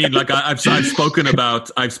 that's what I mean. Like I've spoken about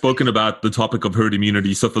the topic of herd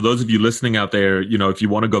immunity. So for those of you listening out there, if you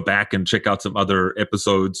want to go back and check out some other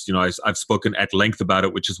episodes, I've spoken at length about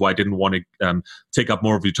it, which is why I didn't want to take up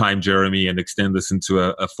more of your time, Jeremy, and extend this into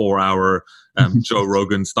a 4-hour Joe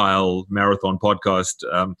Rogan style marathon podcast.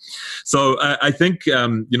 So I think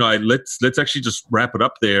let's actually just wrap it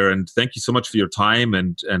up there. And thank you so much for your time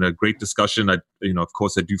and a great discussion. Of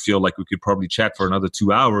course, I do feel like we could probably chat for another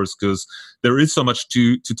 2 hours because there is so much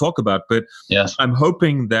to talk about. But yes. I'm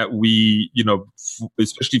hoping that we,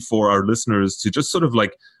 especially for our listeners, to just sort of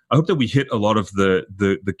like, I hope that we hit a lot of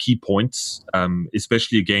the key points.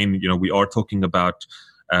 Especially again, we are talking about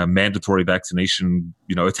mandatory vaccination.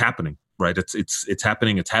 It's happening. Right, it's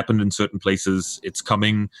happening. It's happened in certain places. It's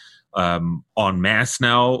coming en masse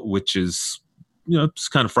now, which is it's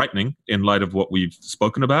kind of frightening in light of what we've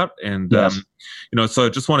spoken about. And yes. So I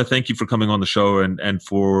just want to thank you for coming on the show and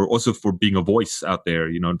for also for being a voice out there,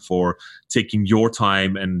 and for taking your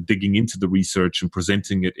time and digging into the research and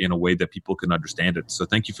presenting it in a way that people can understand it. So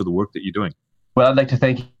thank you for the work that you're doing. Well, I'd like to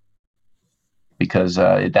thank you. Because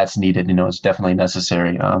that's needed, it's definitely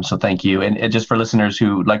necessary. So thank you. And just for listeners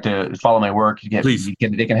who'd like to follow my work, please.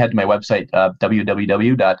 They can head to my website,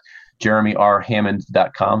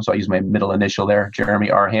 www.jeremyrhammond.com. So I use my middle initial there,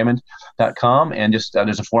 jeremyrhammond.com. And just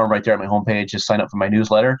there's a form right there at my homepage. Just sign up for my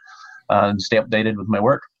newsletter and stay updated with my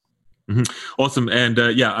work. Mm-hmm. Awesome. And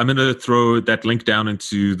I'm going to throw that link down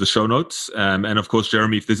into the show notes. And of course,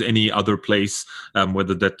 Jeremy, if there's any other place,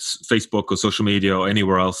 whether that's Facebook or social media or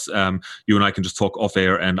anywhere else, you and I can just talk off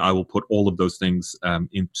air and I will put all of those things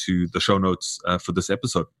into the show notes for this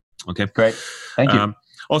episode. Okay. Great. Thank you.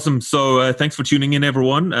 Awesome. So thanks for tuning in,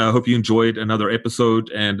 everyone. I hope you enjoyed another episode.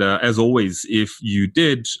 And as always, if you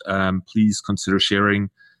did, please consider sharing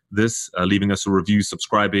this, leaving us a review,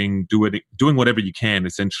 subscribing, doing whatever you can,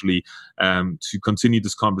 essentially, to continue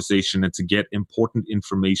this conversation and to get important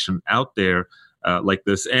information out there like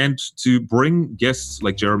this, and to bring guests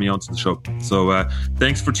like Jeremy onto the show. So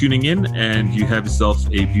thanks for tuning in, and you have yourself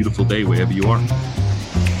a beautiful day wherever you are.